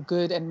them feel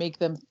good and make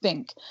them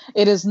think?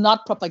 It is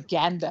not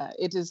propaganda.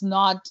 It is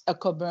not a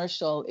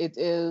commercial.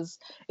 It's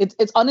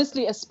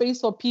honestly a space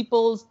for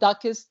people's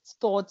darkest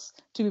thoughts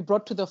to be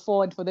brought to the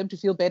fore and for them to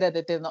feel better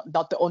that they're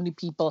not the only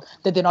people,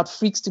 that they're not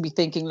freaks to be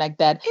thinking like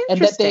that,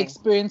 and that their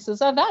experiences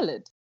are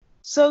valid.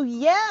 So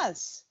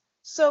yes.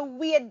 So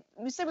we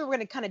said we were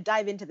going to kind of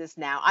dive into this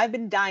now. I've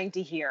been dying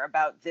to hear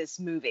about this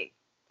movie.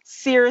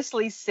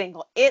 Seriously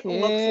Single. It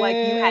looks like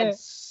you had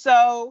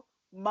so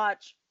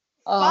much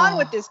fun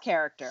with this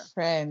character.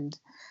 Friend,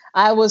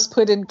 I was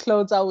put in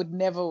clothes I would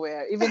never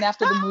wear. Even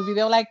after the movie,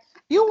 they were like,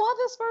 you wore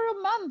this for a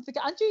month.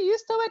 Aren't you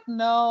used to it?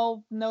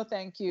 No,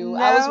 thank you.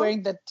 No? I was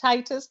wearing the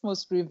tightest,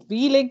 most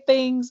revealing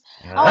things.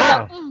 I was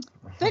like,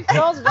 thick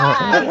girls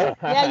ride.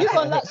 Yeah, you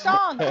gonna let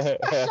Sean. We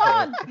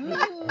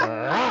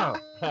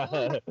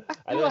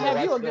will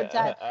have you a good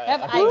time.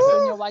 Have ice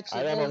when you're watching.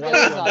 I'm gonna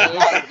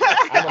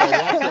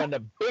watch you on the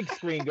big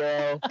screen,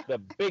 girl. The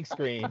big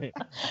screen.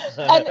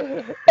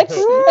 And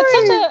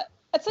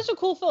it's such a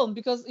cool film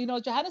because,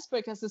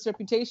 Johannesburg has this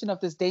reputation of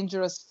this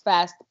dangerous,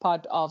 fast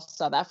part of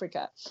South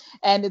Africa.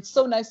 And it's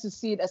so nice to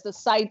see it as the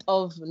site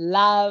of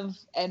love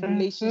and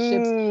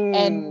relationships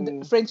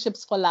and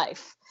friendships for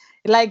life.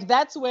 Like,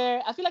 that's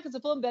where I feel like it's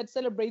a film that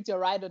celebrates your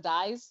ride or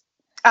dies.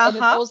 And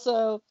it's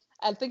also,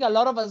 I think a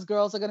lot of us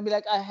girls are going to be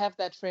like, I have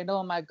that friend.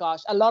 Oh my gosh.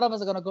 A lot of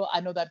us are going to go,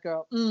 I know that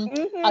girl.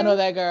 I know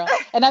that girl.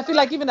 And I feel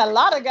like even a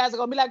lot of guys are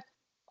going to be like,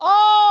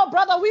 oh,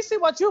 brother, we see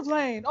what you're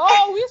playing.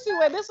 Oh, we see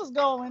where this is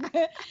going.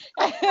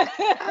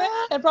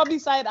 And probably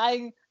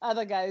side-eyeing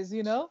other guys,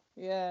 Yeah,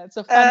 it's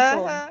a fun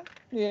film.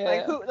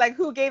 Yeah. Like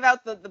who gave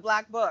out the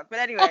black book? But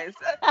anyways,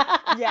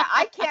 yeah,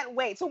 I can't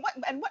wait. So what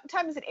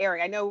time is it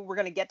airing? I know we're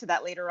going to get to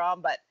that later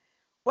on, but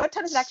what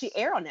time does it actually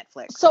air on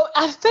Netflix? So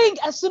I think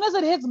as soon as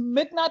it hits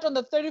midnight on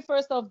the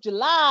 31st of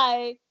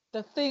July,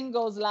 the thing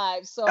goes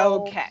live.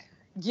 So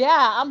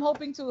yeah, I'm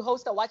hoping to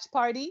host a watch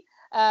party.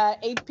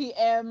 8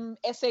 p.m.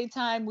 SA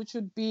time, which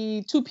would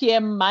be 2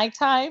 p.m. my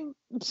time,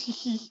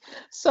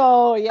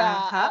 So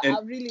yeah, I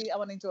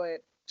want to enjoy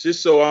it.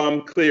 Just so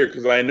I'm clear,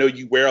 because I know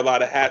you wear a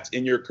lot of hats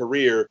in your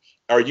career.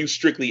 Are you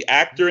strictly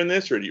actor in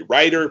this, or are you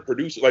writer,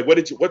 producer? Like,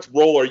 what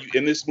role are you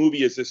in this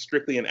movie? Is this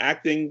strictly an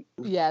acting?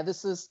 Yeah,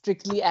 this is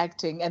strictly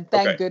acting, and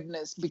thank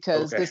goodness,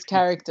 because this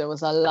character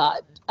was a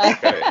lot.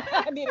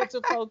 I needed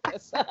to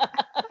focus.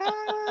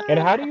 And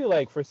how do you,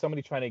 like, for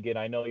somebody trying to get,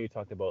 I know you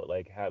talked about,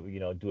 like,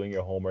 doing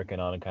your homework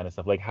and all that kind of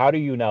stuff. Like, how do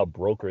you now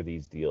broker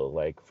these deals,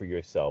 like, for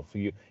yourself? For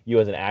you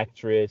as an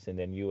actress, and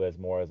then you as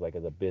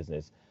a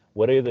business.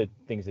 What are the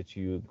things that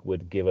you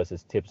would give us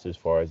as tips as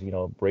far as,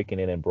 breaking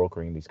in and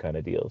brokering these kind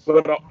of deals?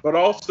 But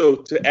also,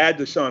 to add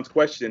to Sean's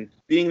question,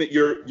 being that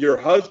your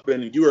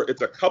husband,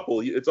 it's a couple,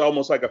 it's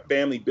almost like a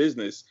family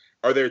business.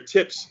 Are there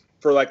tips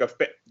for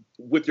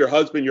with your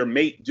husband, your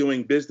mate,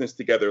 doing business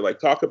together? Like,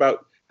 talk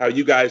about how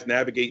you guys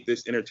navigate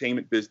this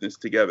entertainment business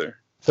together.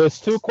 So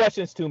it's 2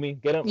 questions to me.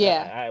 Get them.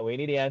 Yeah. We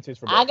need the answers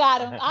for both. I got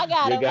them.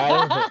 You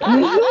got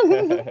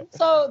them?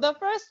 So the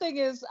first thing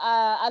is,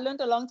 I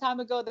learned a long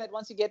time ago that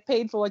once you get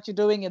paid for what you're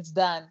doing, it's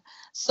done.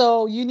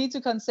 So you need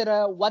to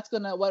consider what's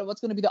gonna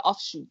be the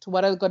offshoot.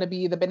 What are gonna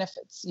be the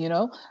benefits?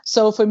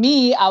 So for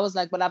me, I was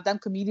like, well, I've done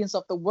Comedians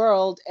of the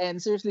World,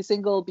 and Seriously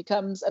Single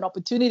becomes an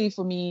opportunity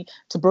for me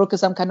to broker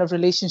some kind of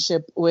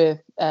relationship with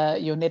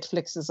your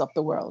Netflixes of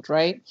the world,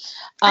 right?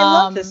 I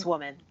love this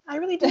woman. I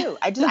really do.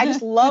 I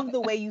just love the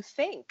way you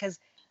think, because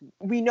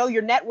we know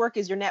your network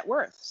is your net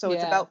worth. So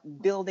it's about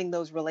building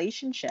those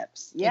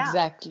relationships. Yeah,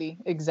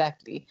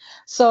 exactly.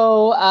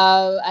 So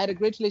I had a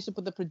great relationship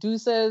with the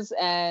producers,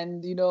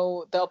 and,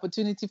 the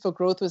opportunity for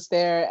growth was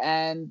there.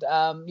 And,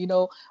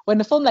 when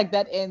a film like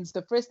that ends,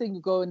 the first thing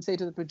you go and say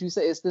to the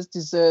producer is, this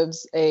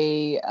deserves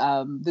a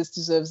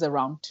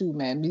round 2,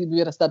 man. We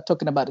got to start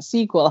talking about a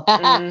sequel.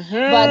 But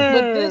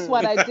with this,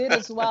 what I did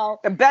as well.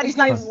 The body's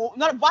not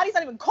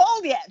even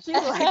called yet. She's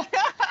like,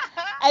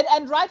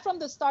 and right from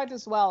the start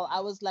as well, I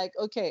was like,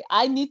 okay,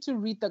 I need to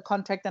read the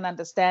contract and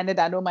understand it.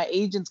 I know my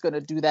agent's going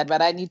to do that,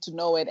 but I need to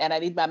know it. And I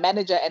need my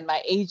manager and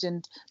my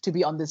agent to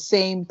be on the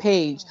same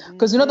page.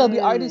 Because, there'll be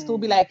artists who'll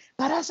be like,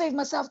 but I saved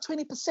myself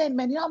 20%,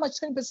 man. You know how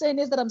much 20%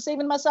 is that I'm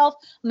saving myself?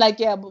 I'm like,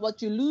 yeah, but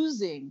what you're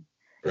losing.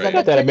 Right. I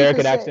got that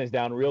American accent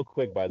down real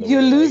quick, by the way.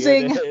 You're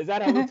losing. Is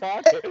that how we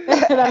talk?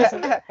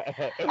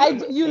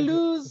 And you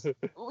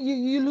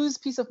lose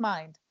peace of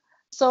mind.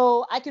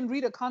 So I can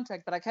read a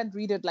contract, but I can't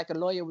read it like a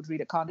lawyer would read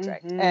a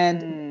contract.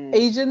 And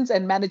agents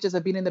and managers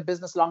have been in the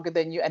business longer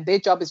than you, and their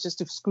job is just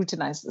to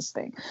scrutinize this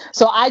thing.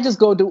 So I just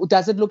go,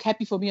 does it look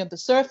happy for me on the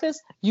surface?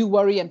 You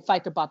worry and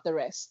fight about the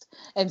rest.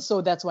 And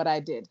so that's what I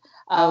did.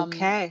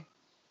 Okay.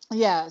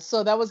 Yeah,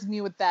 so that was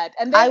me with that.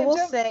 And then I will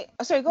say,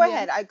 sorry, go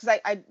ahead. Because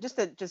I just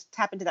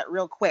tap into that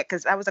real quick,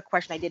 because that was a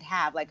question I did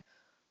have. Like,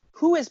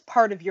 who is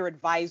part of your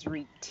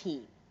advisory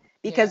team?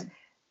 Because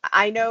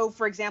I know,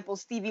 for example,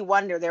 Stevie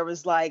Wonder, there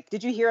was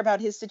did you hear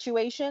about his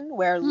situation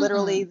where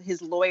literally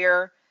his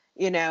lawyer,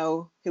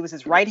 who was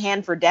his right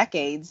hand for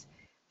decades,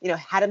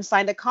 had him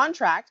sign a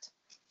contract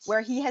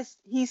where he's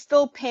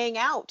still paying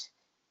out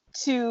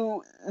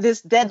to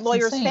this dead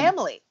lawyer's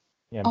family.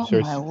 Yeah,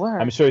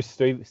 I'm sure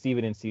Stevie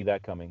didn't see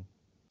that coming.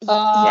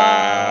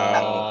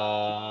 Wow.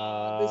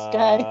 This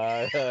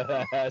guy.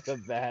 That's a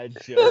bad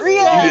joke. Really?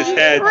 You just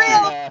had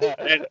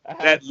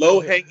that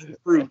low-hanging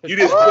fruit. You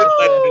just couldn't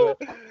let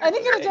it. I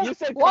think you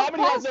said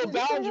comedy has no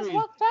boundaries.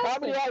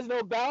 Comedy has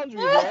no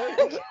boundaries,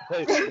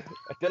 right?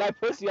 Did I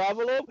push the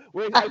envelope?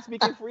 I'm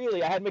speaking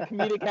freely. I had my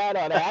comedic hat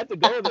on. I had to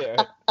go there.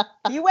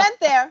 You went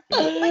there.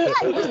 But yeah,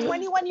 he was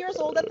 21 years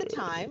old at the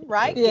time,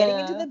 right? Yeah. Getting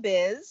into the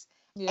biz.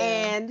 Yeah.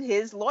 And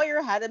his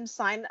lawyer had him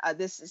sign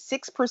this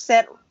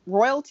 6%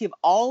 royalty of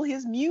all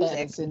his music.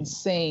 That's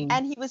insane.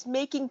 And he was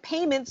making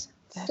payments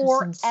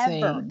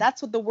forever.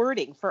 That's what the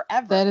wording,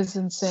 forever. That is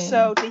insane.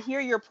 So to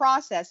hear your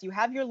process, you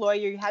have your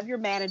lawyer, you have your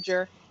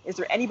manager. Is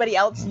there anybody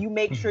else you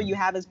make sure you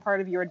have as part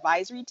of your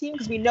advisory team?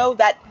 Because we know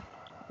that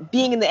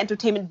being in the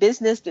entertainment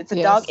business, it's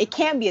a dog. It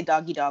can be a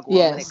dog-eat-dog world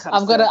when it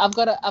comes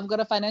I've got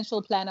a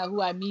financial planner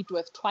who I meet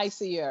with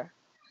twice a year.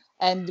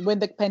 And when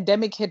the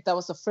pandemic hit, that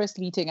was the first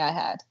meeting I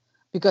had.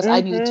 Because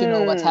I needed to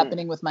know what's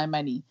happening with my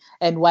money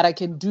and what I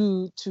can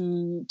do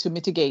to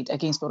mitigate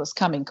against what was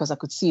coming, because I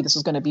could see this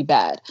was going to be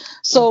bad.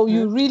 So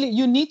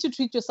you need to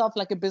treat yourself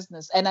like a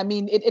business. And I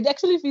mean, it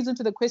actually feeds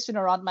into the question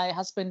around my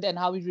husband and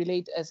how we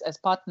relate as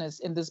partners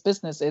in this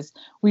business is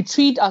we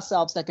treat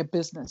ourselves like a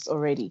business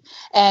already.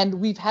 And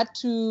we've had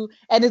to,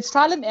 and it's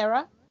trial and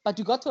error, but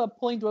you got to a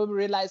point where we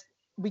realized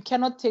we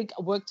cannot take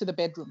work to the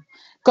bedroom,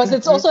 because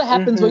it also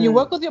happens when you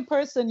work with your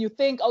person, you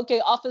think, okay,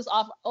 office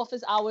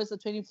hours are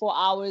 24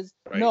 hours.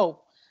 Right.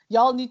 No,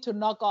 y'all need to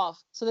knock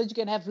off so that you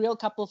can have real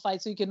couple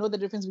fights, so you can know the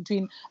difference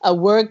between a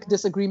work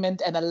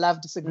disagreement and a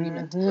love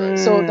disagreement.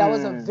 So that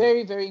was a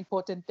very, very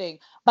important thing.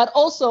 But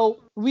also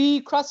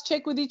we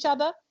cross-check with each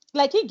other.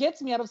 Like, he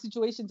gets me out of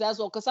situations as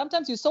well, because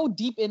sometimes you're so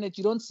deep in it,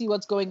 you don't see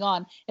what's going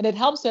on. And it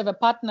helps to have a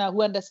partner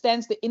who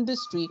understands the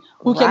industry,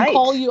 who can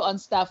call you on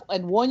stuff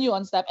and warn you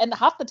on stuff. And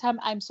half the time,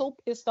 I'm so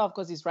pissed off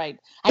because he's right.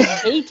 I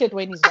hate it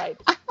when he's right.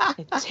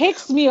 It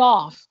takes me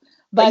off.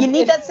 But you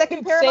need that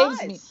second pair of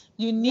eyes.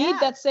 You need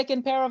that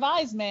second pair of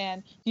eyes,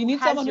 man. You need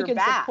someone who can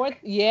support.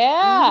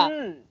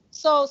 Mm-hmm.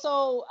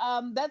 So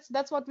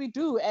that's what we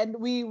do, and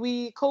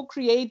we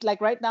co-create. Like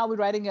right now, we're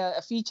writing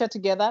a feature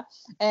together,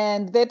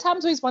 and there are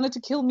times where he's wanted to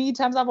kill me,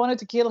 times I've wanted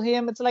to kill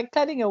him. It's like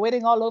planning a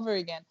wedding all over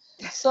again.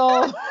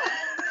 So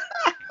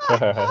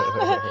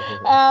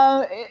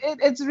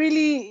it's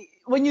really,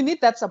 when you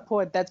need that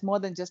support, that's more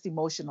than just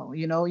emotional.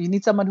 You know, you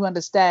need someone who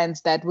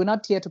understands that we're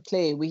not here to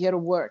play, we're here to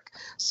work.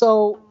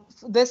 So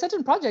there's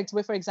certain projects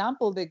where, for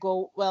example, they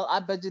go, well, our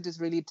budget is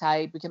really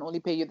tight, we can only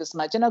pay you this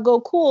much. And I go,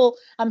 cool,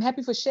 I'm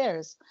happy for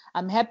shares.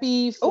 I'm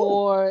happy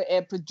for a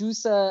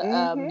producer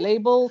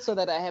label so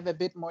that I have a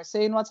bit more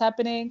say in what's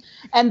happening.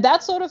 And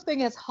that sort of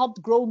thing has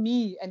helped grow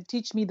me and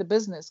teach me the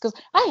business, because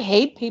I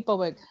hate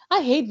paperwork.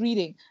 I hate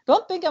reading.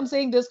 Don't think I'm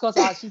saying this because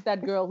she's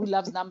that girl who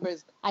loves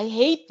numbers. I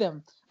hate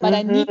them. But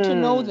I need to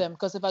know them,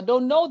 because if I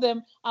don't know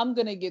them, I'm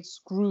going to get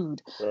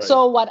screwed. Right.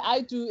 So what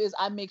I do is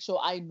I make sure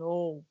I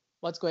know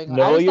what's going on.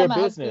 Know your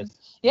business.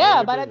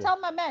 I tell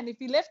my man, if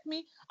he left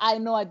me, I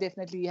know I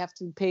definitely have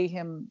to pay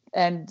him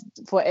and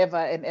forever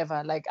and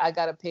ever. Like, I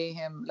got to pay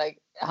him like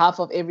half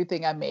of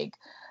everything I make,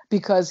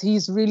 because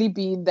he's really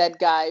been that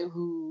guy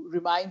who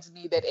reminds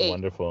me that, hey,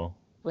 wonderful,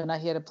 we're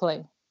not here to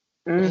play.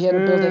 We're here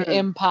to build an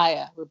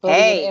empire. We're building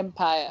an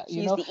empire.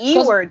 You know, the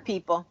E word,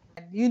 people.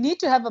 You need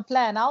to have a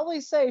plan. I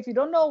always say, if you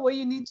don't know where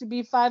you need to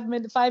be 5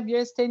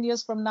 years, 10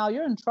 years from now,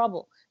 you're in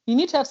trouble. You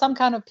need to have some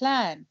kind of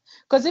plan,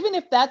 because even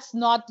if that's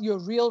not your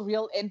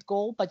real end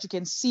goal, but you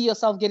can see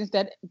yourself getting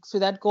to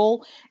that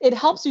goal, it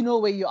helps you know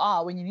where you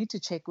are when you need to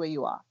check where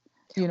you are.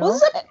 You know, well,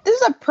 this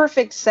is a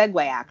perfect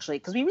segue, actually,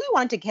 because we really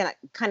wanted to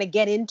kind of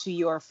get into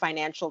your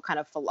financial kind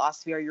of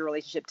philosophy or your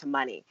relationship to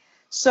money.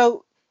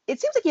 So it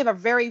seems like you have a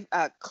very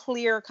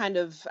clear kind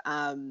of,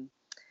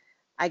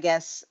 I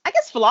guess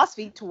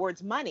philosophy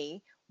towards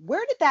money.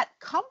 Where did that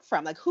come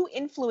from? Like, who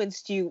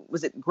influenced you?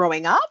 Was it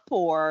growing up,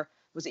 or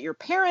was it your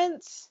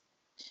parents?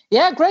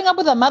 Yeah, growing up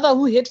with a mother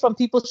who hid from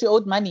people she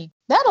owed money.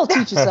 That'll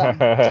teach you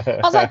something.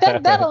 I was like,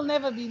 that'll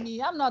never be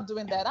me. I'm not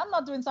doing that. I'm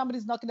not doing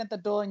somebody's knocking at the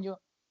door and you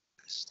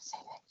say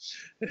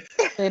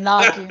that. They're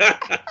knocking.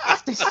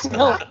 They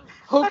still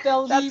hope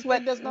they'll leave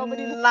when there's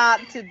nobody. Not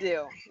to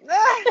do.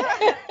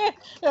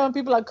 When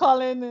people are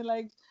calling and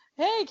like,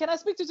 hey, can I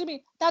speak to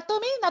Jimmy? Not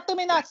to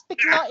me, not speak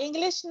no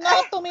English,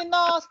 no to me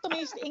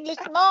English,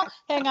 no,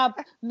 hang up.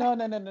 No.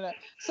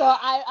 So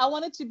I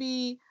wanted to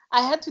be,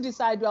 I had to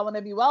decide, do I want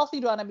to be wealthy?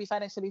 Do I want to be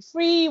financially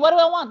free? What do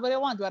I want? Do I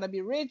want to be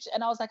rich?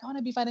 And I was like, I want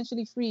to be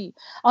financially free.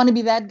 I want to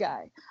be that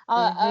guy.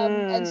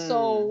 And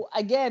so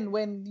again,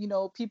 when, you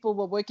know, people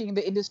were working in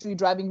the industry,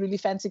 driving really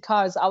fancy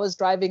cars, I was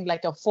driving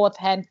like a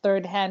fourth-hand,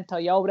 third-hand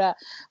Toyota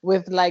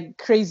with like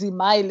crazy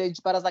mileage.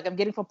 But I was like, I'm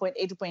getting from point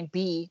A to point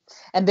B.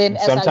 And then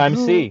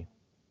sometimes C.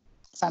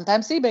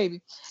 Sometimes C,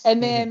 baby.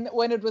 And then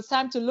when it was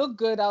time to look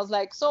good, I was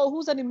like, so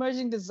who's an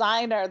emerging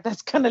designer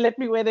that's going to let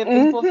me wear their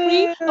thing for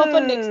free or for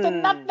next to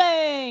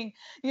nothing?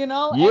 You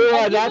know? You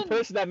are that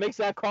person that makes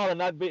that call and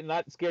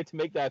not scared to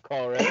make that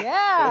call, right?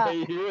 Yeah.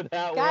 You're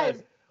that guys,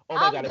 one. Oh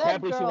my God, I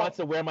can't believe she wants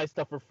to wear my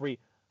stuff for free,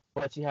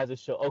 but she has a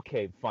show.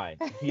 Okay, fine.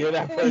 You're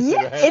that person,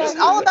 right? It's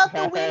all about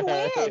the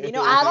win-win. You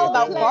know, I'm all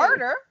about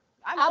barter.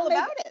 I'm all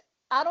about it.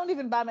 I don't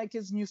even buy my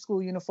kids new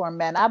school uniform,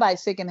 man. I buy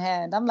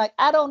secondhand. I'm like,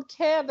 I don't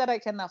care that I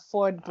can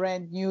afford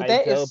brand new.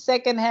 There is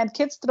secondhand.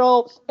 Kids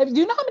throw. Do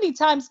you know how many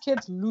times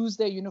kids lose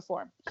their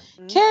uniform?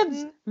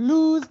 Kids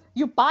lose.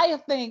 You buy a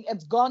thing,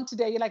 it's gone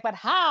today. You're like, but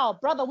how,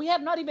 brother? We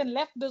have not even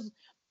left this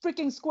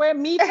freaking square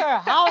meter.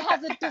 How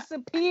has it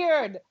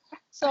disappeared?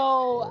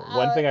 So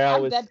one thing I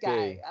always that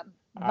say. guy.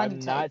 I'm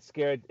not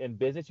scared in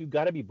business. You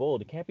got to be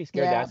bold. You can't be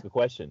scared to ask a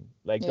question.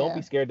 Like, don't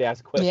be scared to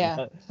ask a question.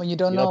 Yeah. When you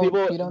don't know,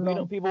 people, you don't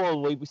know. People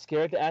will be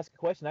scared to ask a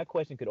question. That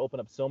question could open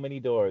up so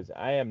many doors.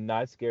 I am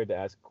not scared to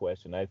ask a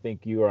question. I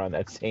think you are on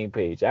that same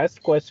page. Ask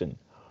the question.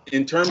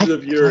 In terms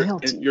of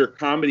your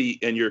comedy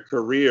and your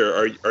career,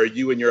 are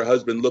you and your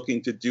husband looking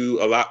to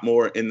do a lot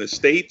more in the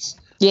States?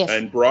 Yes.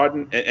 And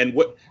broaden? And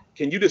what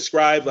can you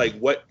describe, like,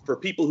 what, for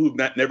people who've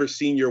never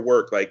seen your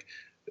work, like,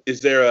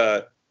 is there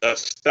a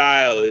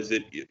style? Is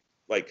it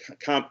like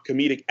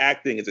comedic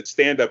acting? Is it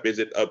stand-up? Is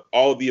it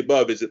all of the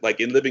above? Is it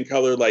like In Living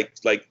Color, like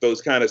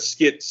those kind of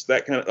skits,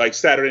 that kind of like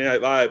Saturday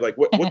Night Live? Like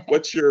what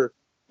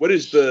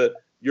is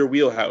your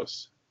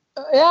wheelhouse?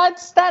 Yeah,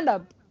 it's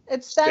stand-up.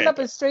 It's stand-up.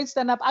 It's straight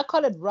stand-up. I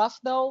call it rough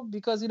though,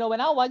 because, you know,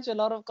 when I watch a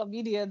lot of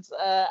comedians,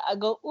 I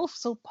go, oof,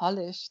 so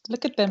polished.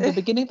 Look at them, the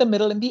beginning, the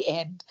middle, and the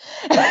end.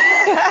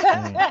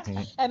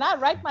 And I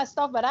write my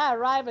stuff, but I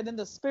arrive and then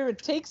the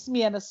spirit takes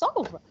me and it's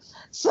over.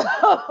 So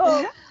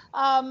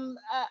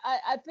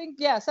I think,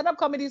 stand-up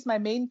comedy is my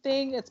main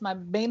thing. It's my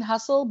main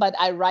hustle, but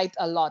I write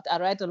a lot. I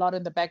write a lot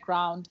in the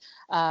background.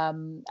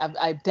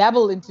 I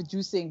dabble in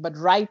producing, but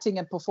writing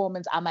and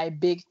performance are my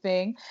big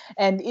thing.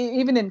 And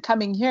even in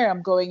coming here,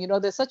 I'm going, you know,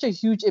 there's such a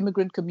huge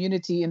immigrant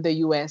community in the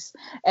US.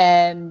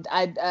 And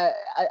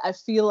I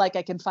feel like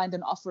I can find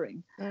an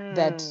offering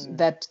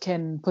that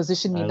can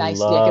position me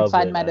nicely. I can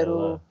find my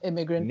little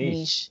immigrant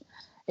niche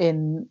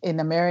in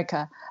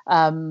America.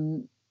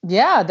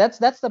 Yeah, that's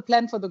the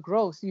plan for the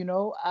growth,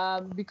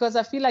 because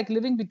I feel like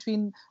living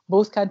between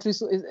both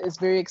countries is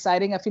very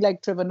exciting. I feel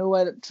like Trevor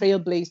Noah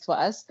trailblazed for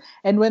us,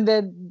 and when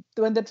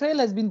the trail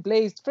has been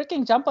blazed,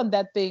 freaking jump on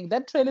that thing.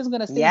 That trail is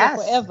gonna stay there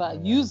forever.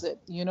 Use it,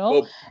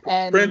 Well,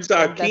 and Prince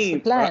that's the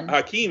Hakeem plan.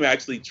 Hakeem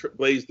actually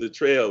blazed the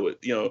trail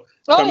with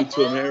coming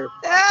to America.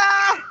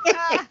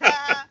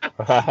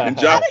 And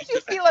How did you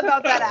feel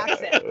about that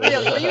accent?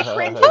 Really? Were you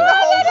cringing the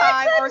whole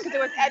time, or because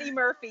it was Eddie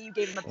Murphy, you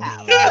gave him a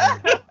pass?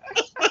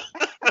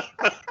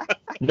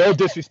 No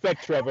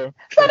disrespect, Trevor.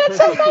 But it's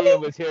so funny.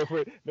 Was here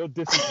for no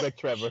disrespect,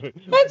 Trevor.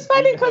 It's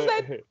funny because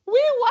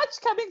we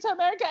watch Coming to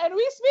America and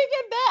we speak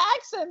in their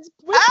accents.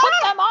 We put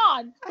them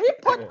on. We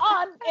put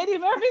on Eddie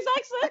Murphy's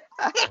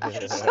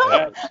accent. So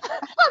I'm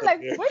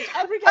like, which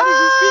African is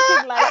he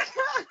speaking like?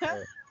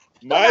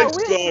 My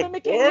we're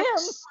mimicking him.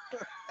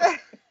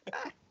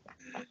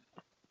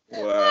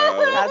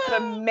 Wow, that's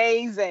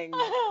amazing.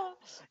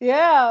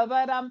 Yeah,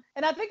 but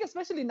and I think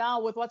especially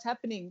now with what's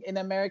happening in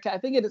America, I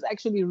think it is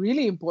actually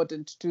really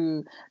important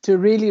to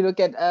really look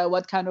at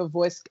what kind of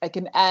voice I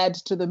can add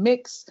to the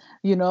mix,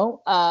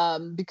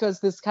 because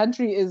this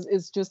country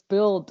is just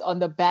built on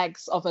the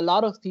backs of a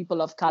lot of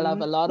people of color, of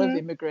a lot of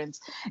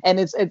immigrants, and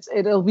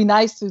it'll be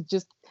nice to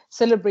just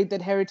celebrate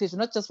that heritage,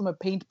 not just from a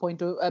pain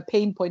point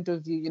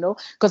of view,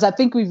 because I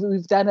think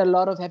we've done a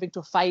lot of having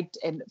to fight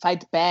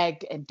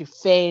back and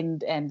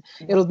defend, and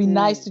it'll be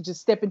nice to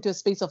just step into a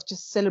space of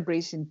just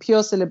celebration,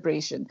 pure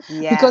celebration,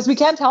 because we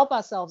can't help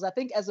ourselves. I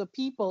think as a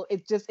people,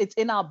 it's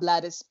in our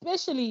blood,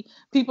 especially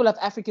people of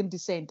African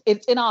descent.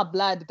 It's in our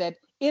blood that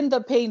in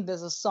the pain,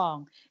 there's a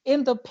song.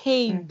 In the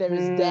pain, there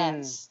is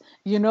dance.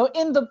 In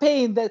the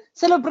pain, the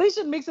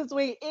celebration makes its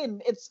way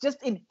in. It's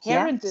just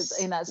inherent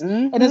in us.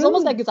 And it's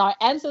almost like it's our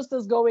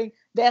ancestors going,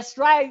 that's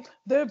right,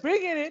 they're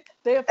bringing it,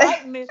 they're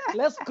fighting it,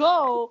 let's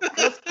go,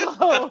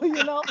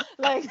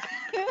 like,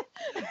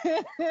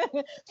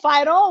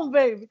 fight on,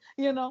 baby.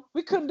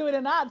 We couldn't do it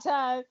in our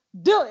time.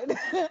 Do it.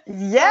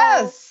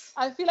 Yes.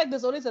 So I feel like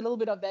there's always a little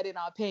bit of that in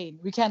our pain.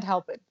 We can't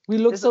help it. We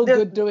look so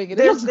good doing it.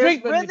 It looks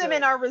great when we do it. There's rhythm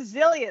in our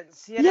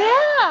resilience.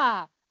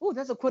 Yeah. Oh,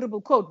 that's a quotable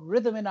quote.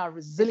 Rhythm in our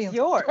resilience. It's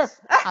yours.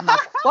 I'm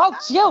like,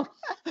 quote you.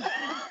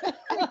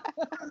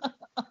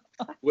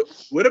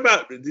 What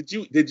about,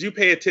 did you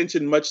pay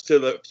attention much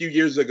to a few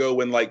years ago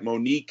when like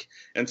Monique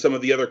and some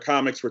of the other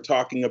comics were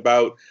talking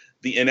about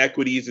the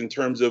inequities in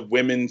terms of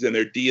women's and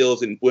their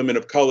deals and women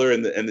of color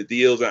and the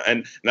deals?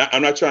 And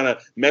I'm not trying to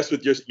mess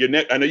with your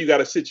net. I know you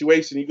got a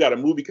situation, you got a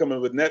movie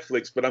coming with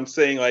Netflix, but I'm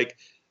saying like,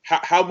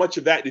 how much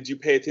of that did you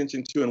pay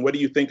attention to? And what do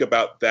you think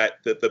about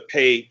that, the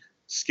pay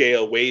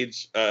scale,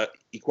 wage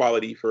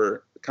equality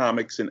for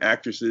comics and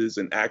actresses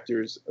and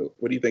actors?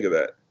 What do you think of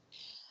that?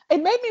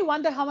 It made me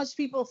wonder how much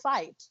people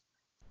fight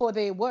for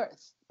their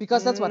worth,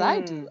 because that's what I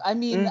do. I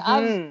mean,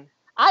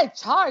 I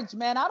charge,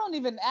 man. I don't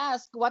even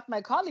ask what my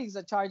colleagues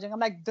are charging.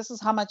 I'm like, this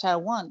is how much I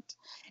want.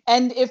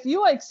 And if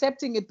you are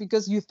accepting it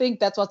because you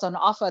think that's what's on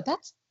offer,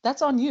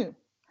 that's on you.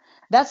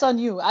 That's on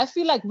you. I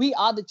feel like we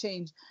are the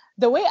change.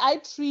 The way I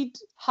treat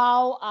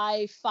how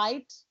I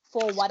fight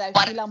for what I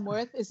feel I'm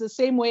worth is the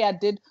same way I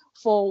did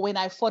for when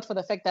I fought for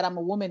the fact that I'm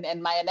a woman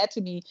and my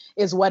anatomy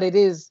is what it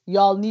is.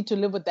 Y'all need to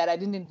live with that. I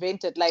didn't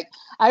invent it. Like,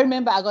 I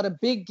remember I got a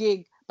big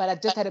gig, but I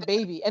just had a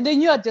baby. And they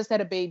knew I just had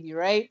a baby,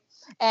 right?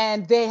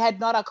 And they had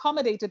not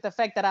accommodated the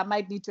fact that I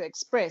might need to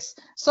express.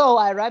 So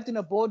I arrived in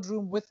a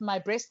boardroom with my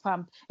breast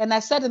pump, and I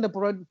sat in the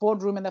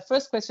boardroom, and the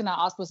first question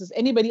I asked was, is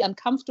anybody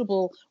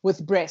uncomfortable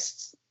with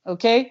breasts?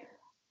 Okay.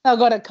 I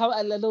got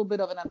a little bit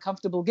of an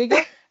uncomfortable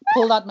giggle,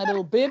 pulled out my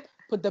little bib,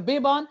 put the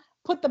bib on,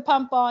 put the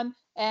pump on,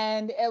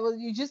 and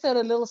you just heard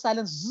a little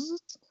silence.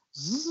 Zzz,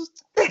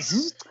 zzz,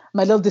 zzz,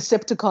 my little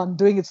Decepticon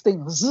doing its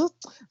thing. Zzz,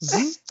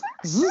 zzz,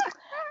 zzz.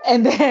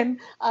 And then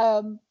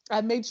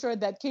I made sure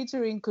that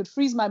catering could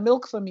freeze my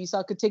milk for me so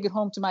I could take it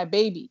home to my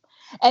baby.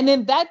 And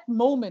in that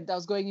moment, I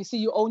was going, you see,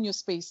 you own your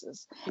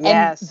spaces.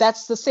 Yes. And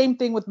that's the same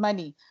thing with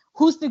money.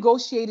 Who's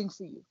negotiating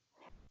for you?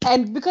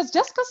 And because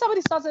just because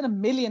somebody starts at $1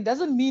 million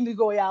doesn't mean you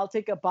go, yeah, I'll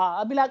take a bar.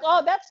 I'll be like,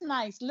 oh, that's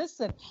nice.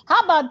 Listen, how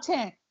about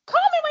 10?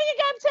 Call me when you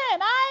got 10.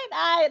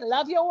 I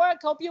love your work.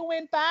 Hope you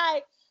win.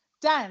 Bye.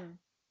 Done.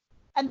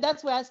 And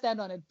that's where I stand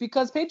on it.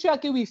 Because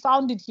patriarchy, we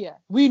found it here.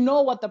 We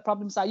know what the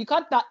problems are. You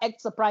can't now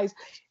act surprised.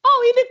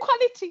 Oh,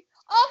 inequality.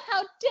 Oh,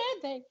 how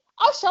dare they?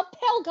 Oh,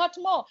 Chappelle got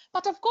more.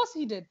 But of course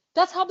he did.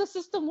 That's how the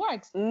system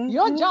works.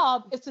 Your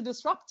job is to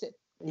disrupt it.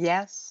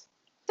 Yes.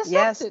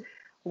 Disrupt it.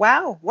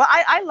 Wow. Well,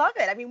 I love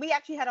it. I mean, we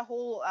actually had a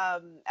whole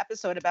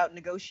episode about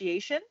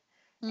negotiation.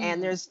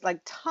 And there's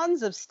like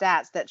tons of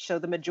stats that show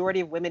the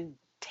majority of women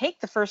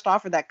take the first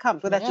offer that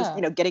comes, whether that's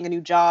just, getting a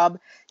new job,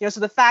 so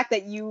the fact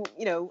that you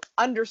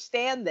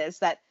understand this,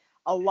 that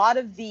a lot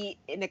of the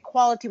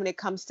inequality when it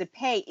comes to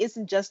pay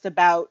isn't just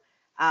about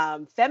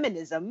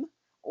feminism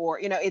or,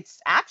 it's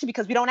actually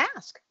because we don't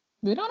ask.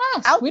 We don't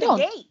ask. Out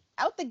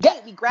the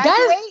gate, we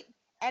graduate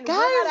and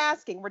we're not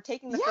asking. We're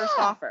taking the first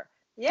offer.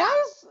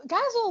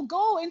 Guys will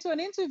go into an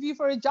interview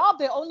for a job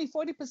they're only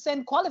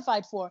 40%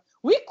 qualified for.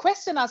 We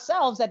question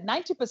ourselves at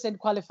 90%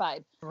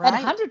 qualified, at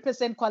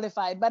 100%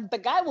 qualified, but the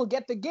guy will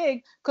get the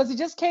gig because he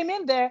just came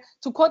in there,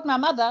 to quote my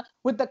mother,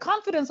 with the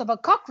confidence of a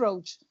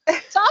cockroach.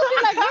 So I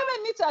feel like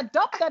women need to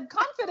adopt that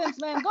confidence,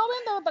 man. Go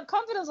in there with the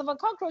confidence of a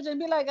cockroach and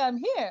be like, I'm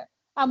here.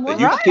 I'm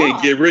working. You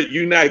can't get rid.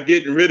 You're not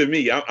getting rid of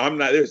me. I'm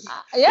not. There's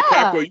the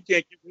cockroach. You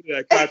can't get rid of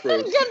that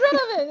cockroach. Get rid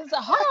of it. It's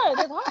hard,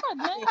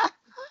 man.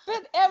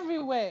 Fit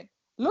everywhere.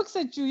 Looks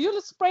at you. You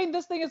spraying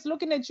this thing. It's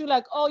looking at you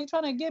like, oh, you're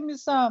trying to give me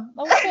some.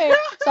 Okay,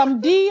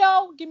 some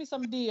Dio. Give me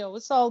some Dio.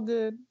 It's all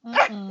good.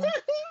 Oh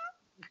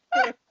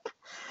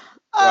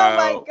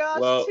my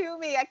gosh,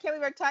 Toomey! I can't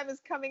believe our time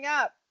is coming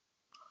up.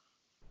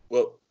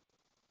 Well,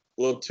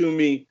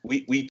 Toomey,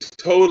 we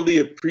totally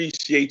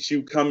appreciate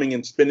you coming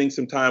and spending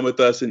some time with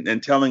us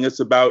and telling us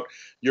about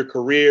your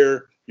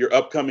career, your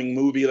upcoming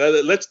movie.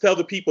 Let's tell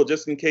the people,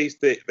 just in case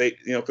they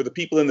for the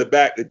people in the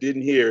back that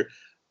didn't hear,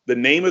 the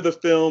name of the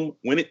film,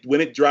 when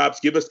it drops.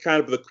 Give us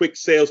kind of the quick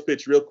sales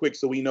pitch real quick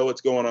so we know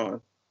what's going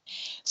on.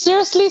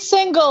 Seriously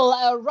Single,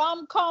 a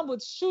rom-com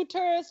with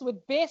shooters,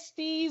 with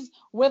besties,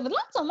 with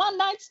lots of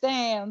one-night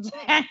stands.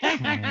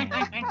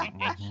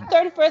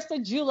 31st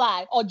of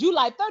July, or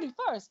July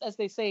 31st, as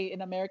they say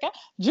in America.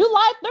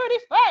 July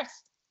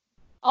 31st.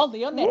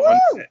 Only on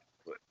Netflix.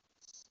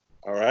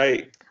 All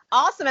right.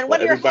 Awesome. And what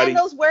are your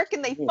handles? Where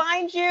can they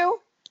find you?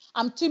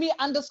 I'm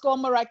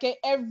Toomey_Marake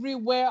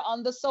everywhere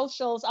on the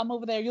socials. I'm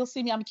over there. You'll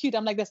see me. I'm cute.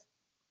 I'm like this.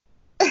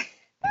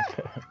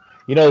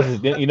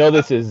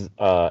 This is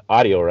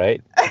audio,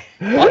 right?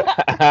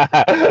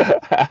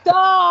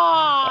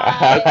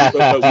 Stop!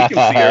 But we can see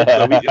her.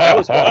 So that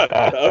was fun.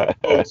 The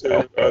folks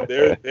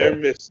they're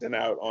missing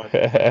out on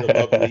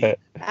the lovely.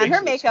 And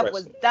her makeup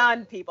was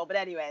done, people. But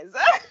anyways.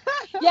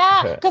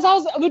 Yeah,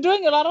 because we're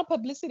doing a lot of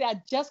publicity.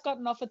 I just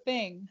gotten off a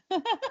thing.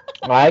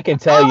 I can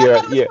tell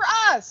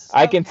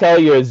tell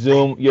you're a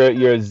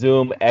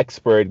Zoom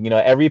expert.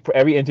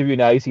 Every interview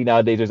now you see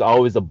nowadays, there's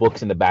always the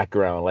books in the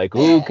background. Like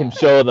who can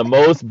show the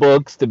most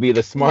books to be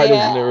the smartest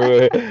in the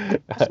room?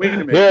 Wait a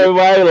minute. Here are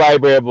my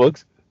library of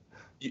books.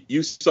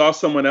 You saw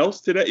someone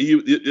else today?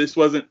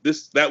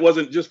 That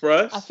wasn't just for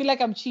us? I feel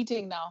like I'm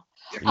cheating now.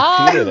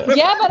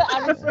 Yeah, but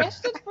I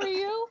refreshed it for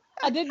you.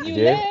 I did new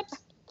lips.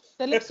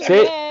 The lips are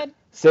red.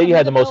 Say you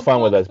had the most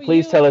fun with us.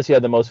 Please tell us you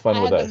had the most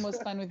fun with us. I had the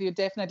most fun with you,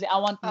 definitely. I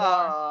want more.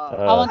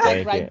 I want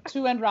round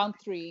 2 and round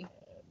 3.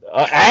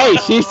 Hey,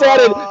 she said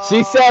it.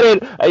 She said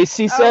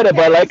it.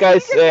 But like I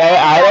said,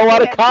 I don't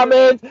want to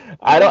comment.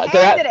 I don't.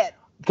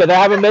 Because I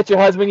haven't met your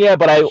husband yet,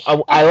 but I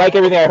like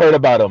everything I heard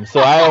about him. So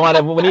I want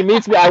to, when he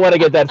meets me, I want to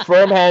get that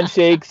firm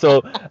handshake.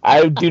 So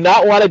I do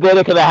not want to go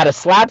there because I had a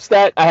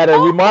slapstick. I had a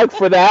remark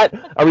for that,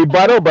 a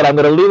rebuttal, but I'm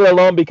going to leave it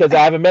alone because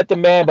I haven't met the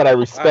man, but I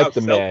respect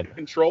the man.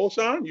 Control,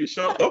 Sean. You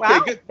sure? Okay,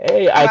 good.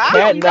 Hey, I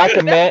can't knock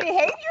a man.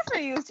 Behavior for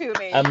you two,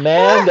 me. A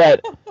man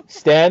that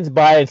stands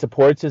by and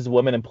supports his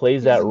woman and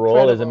plays that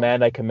role is a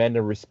man I commend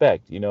and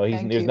respect.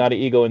 There's not an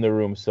ego in the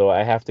room, so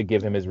I have to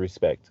give him his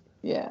respect.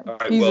 Yeah,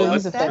 right,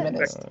 he's a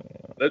feminist.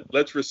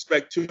 Let's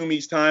respect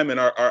Toomey's time and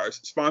our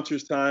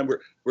sponsors' time.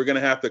 We're going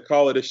to have to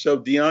call it a show.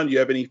 Dion, do you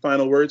have any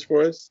final words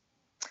for us?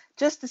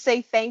 Just to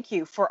say thank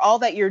you for all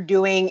that you're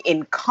doing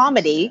in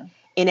comedy,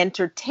 in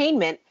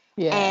entertainment,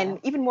 and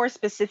even more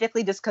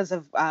specifically, just because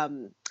of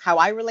how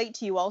I relate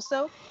to you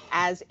also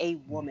as a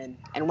woman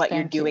and what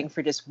you're doing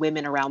for just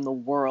women around the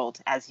world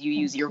as you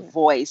use your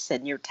voice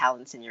and your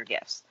talents and your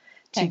gifts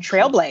to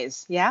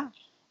trailblaze. Yeah.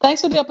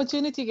 Thanks for the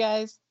opportunity,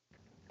 guys.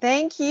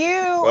 Thank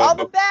you. All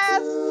the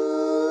best.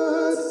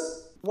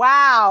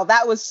 Wow,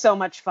 that was so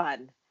much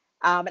fun.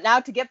 But now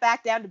to get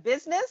back down to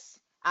business,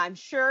 I'm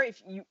sure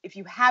if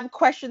you have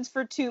questions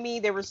for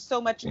Toomey, there was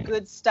so much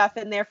good stuff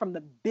in there from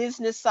the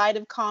business side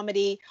of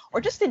comedy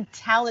or just in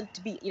talent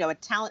to be, a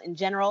talent in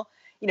general.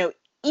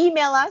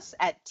 Email us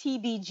at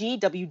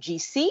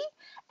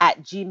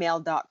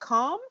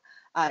tbgwgc@gmail.com.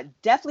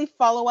 Definitely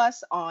follow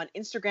us on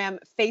Instagram,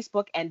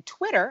 Facebook, and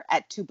Twitter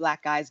at 2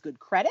 Black Guys Good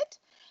Credit.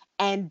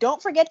 And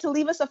don't forget to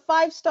leave us a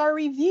 5-star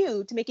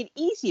review to make it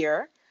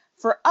easier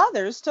for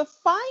others to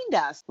find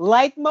us.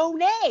 Like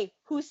Monet,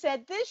 who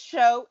said this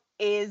show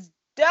is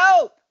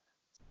dope.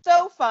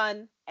 So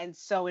fun and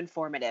so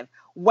informative.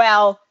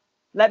 Well,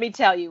 let me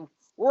tell you,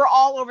 we're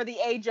all over the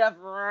age of,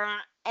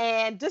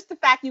 and just the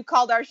fact you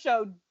called our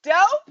show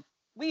dope,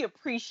 we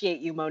appreciate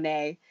you,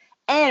 Monet.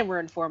 And we're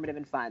informative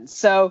and fun.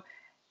 So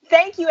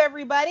thank you,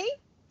 everybody,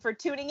 for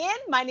tuning in.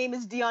 My name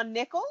is Dion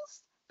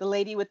Nichols, the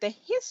lady with the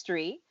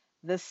history,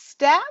 the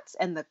stats,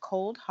 and the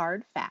cold,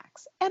 hard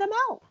facts. And I'm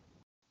out.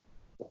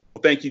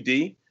 Thank you,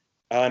 Dee.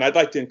 And I'd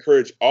like to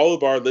encourage all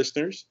of our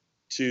listeners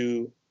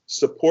to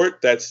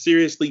support that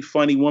seriously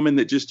funny woman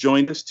that just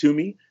joined us,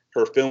 Toomey.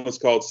 Her film is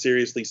called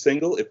Seriously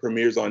Single. It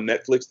premieres on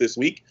Netflix this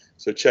week.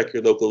 So check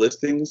your local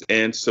listings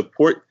and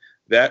support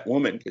that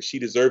woman because she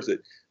deserves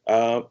it.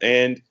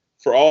 And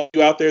for all of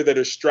you out there that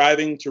are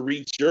striving to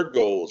reach your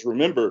goals,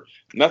 remember,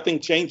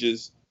 nothing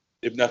changes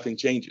if nothing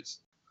changes.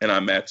 And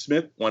I'm Matt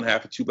Smith, one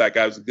half of 2 Black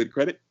Guys with Good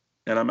Credit,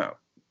 and I'm out.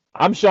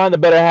 I'm Sean, the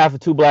better half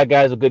of Two Black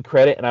Guys with Good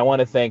Credit, and I want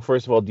to thank,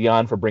 first of all,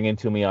 Dion for bringing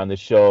to me on the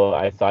show.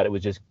 I thought it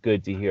was just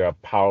good to hear a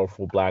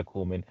powerful Black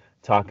woman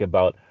talk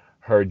about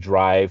her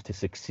drive to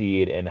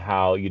succeed and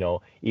how, you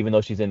know, even though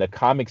she's in the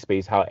comic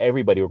space, how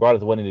everybody,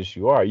 regardless of what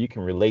industry you are, you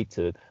can relate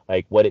to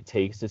like what it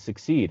takes to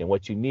succeed and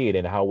what you need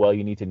and how well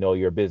you need to know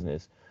your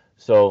business.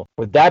 So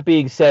with that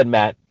being said,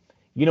 Matt,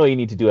 you know what you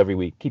need to do every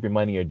week. Keep your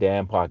money in your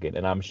damn pocket.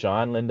 And I'm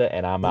Sean Linda,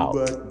 and I'm out.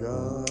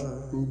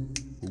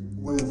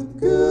 With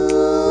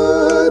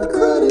good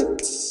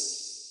credit.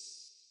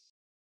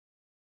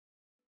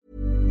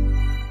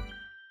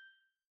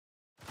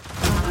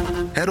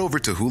 Head over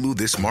to Hulu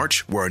this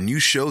March, where our new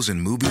shows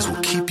and movies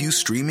will keep you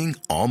streaming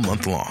all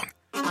month long.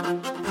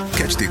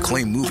 Catch the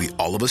acclaimed movie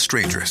All of Us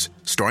Strangers,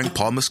 starring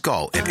Paul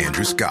Mescal and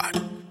Andrew Scott.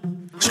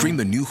 Stream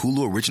the new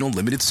Hulu original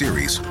limited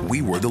series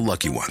We Were the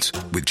Lucky Ones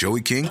with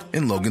Joey King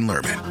and Logan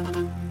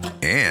Lerman.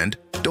 And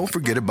don't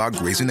forget about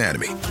Grey's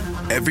Anatomy.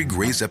 Every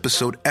Grey's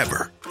episode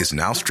ever is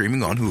now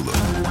streaming on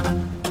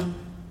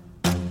Hulu.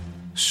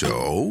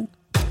 So,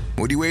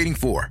 what are you waiting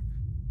for?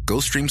 Go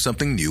stream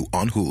something new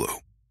on Hulu.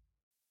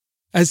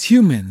 As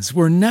humans,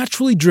 we're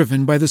naturally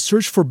driven by the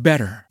search for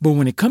better. But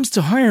when it comes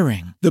to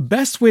hiring, the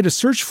best way to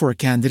search for a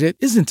candidate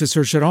isn't to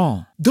search at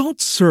all.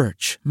 Don't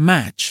search,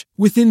 match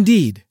with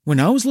Indeed. When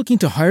I was looking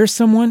to hire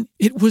someone,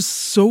 it was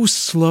so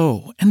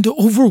slow and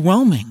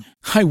overwhelming.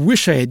 I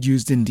wish I had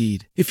used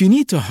Indeed. If you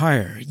need to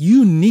hire,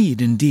 you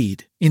need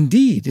Indeed.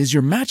 Indeed is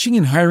your matching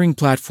and hiring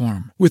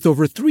platform with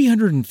over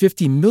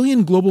 350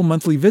 million global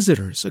monthly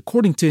visitors,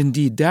 according to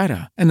Indeed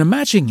data, and a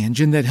matching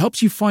engine that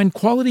helps you find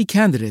quality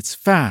candidates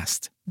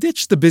fast.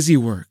 Ditch the busy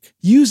work.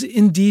 Use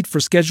Indeed for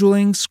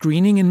scheduling,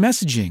 screening, and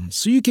messaging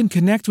so you can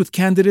connect with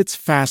candidates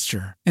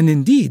faster. And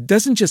Indeed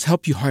doesn't just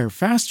help you hire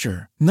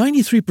faster.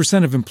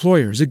 93% of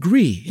employers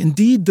agree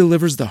Indeed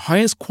delivers the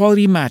highest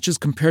quality matches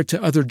compared to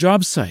other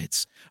job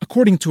sites,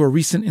 according to a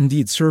recent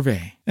Indeed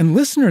survey. And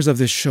listeners of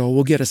this show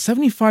will get a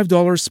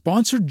 $75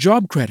 sponsored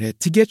job credit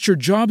to get your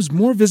jobs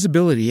more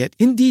visibility at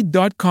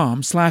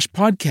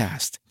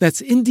Indeed.com/podcast.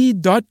 That's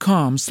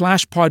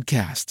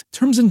Indeed.com/podcast.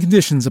 Terms and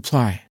conditions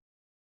apply.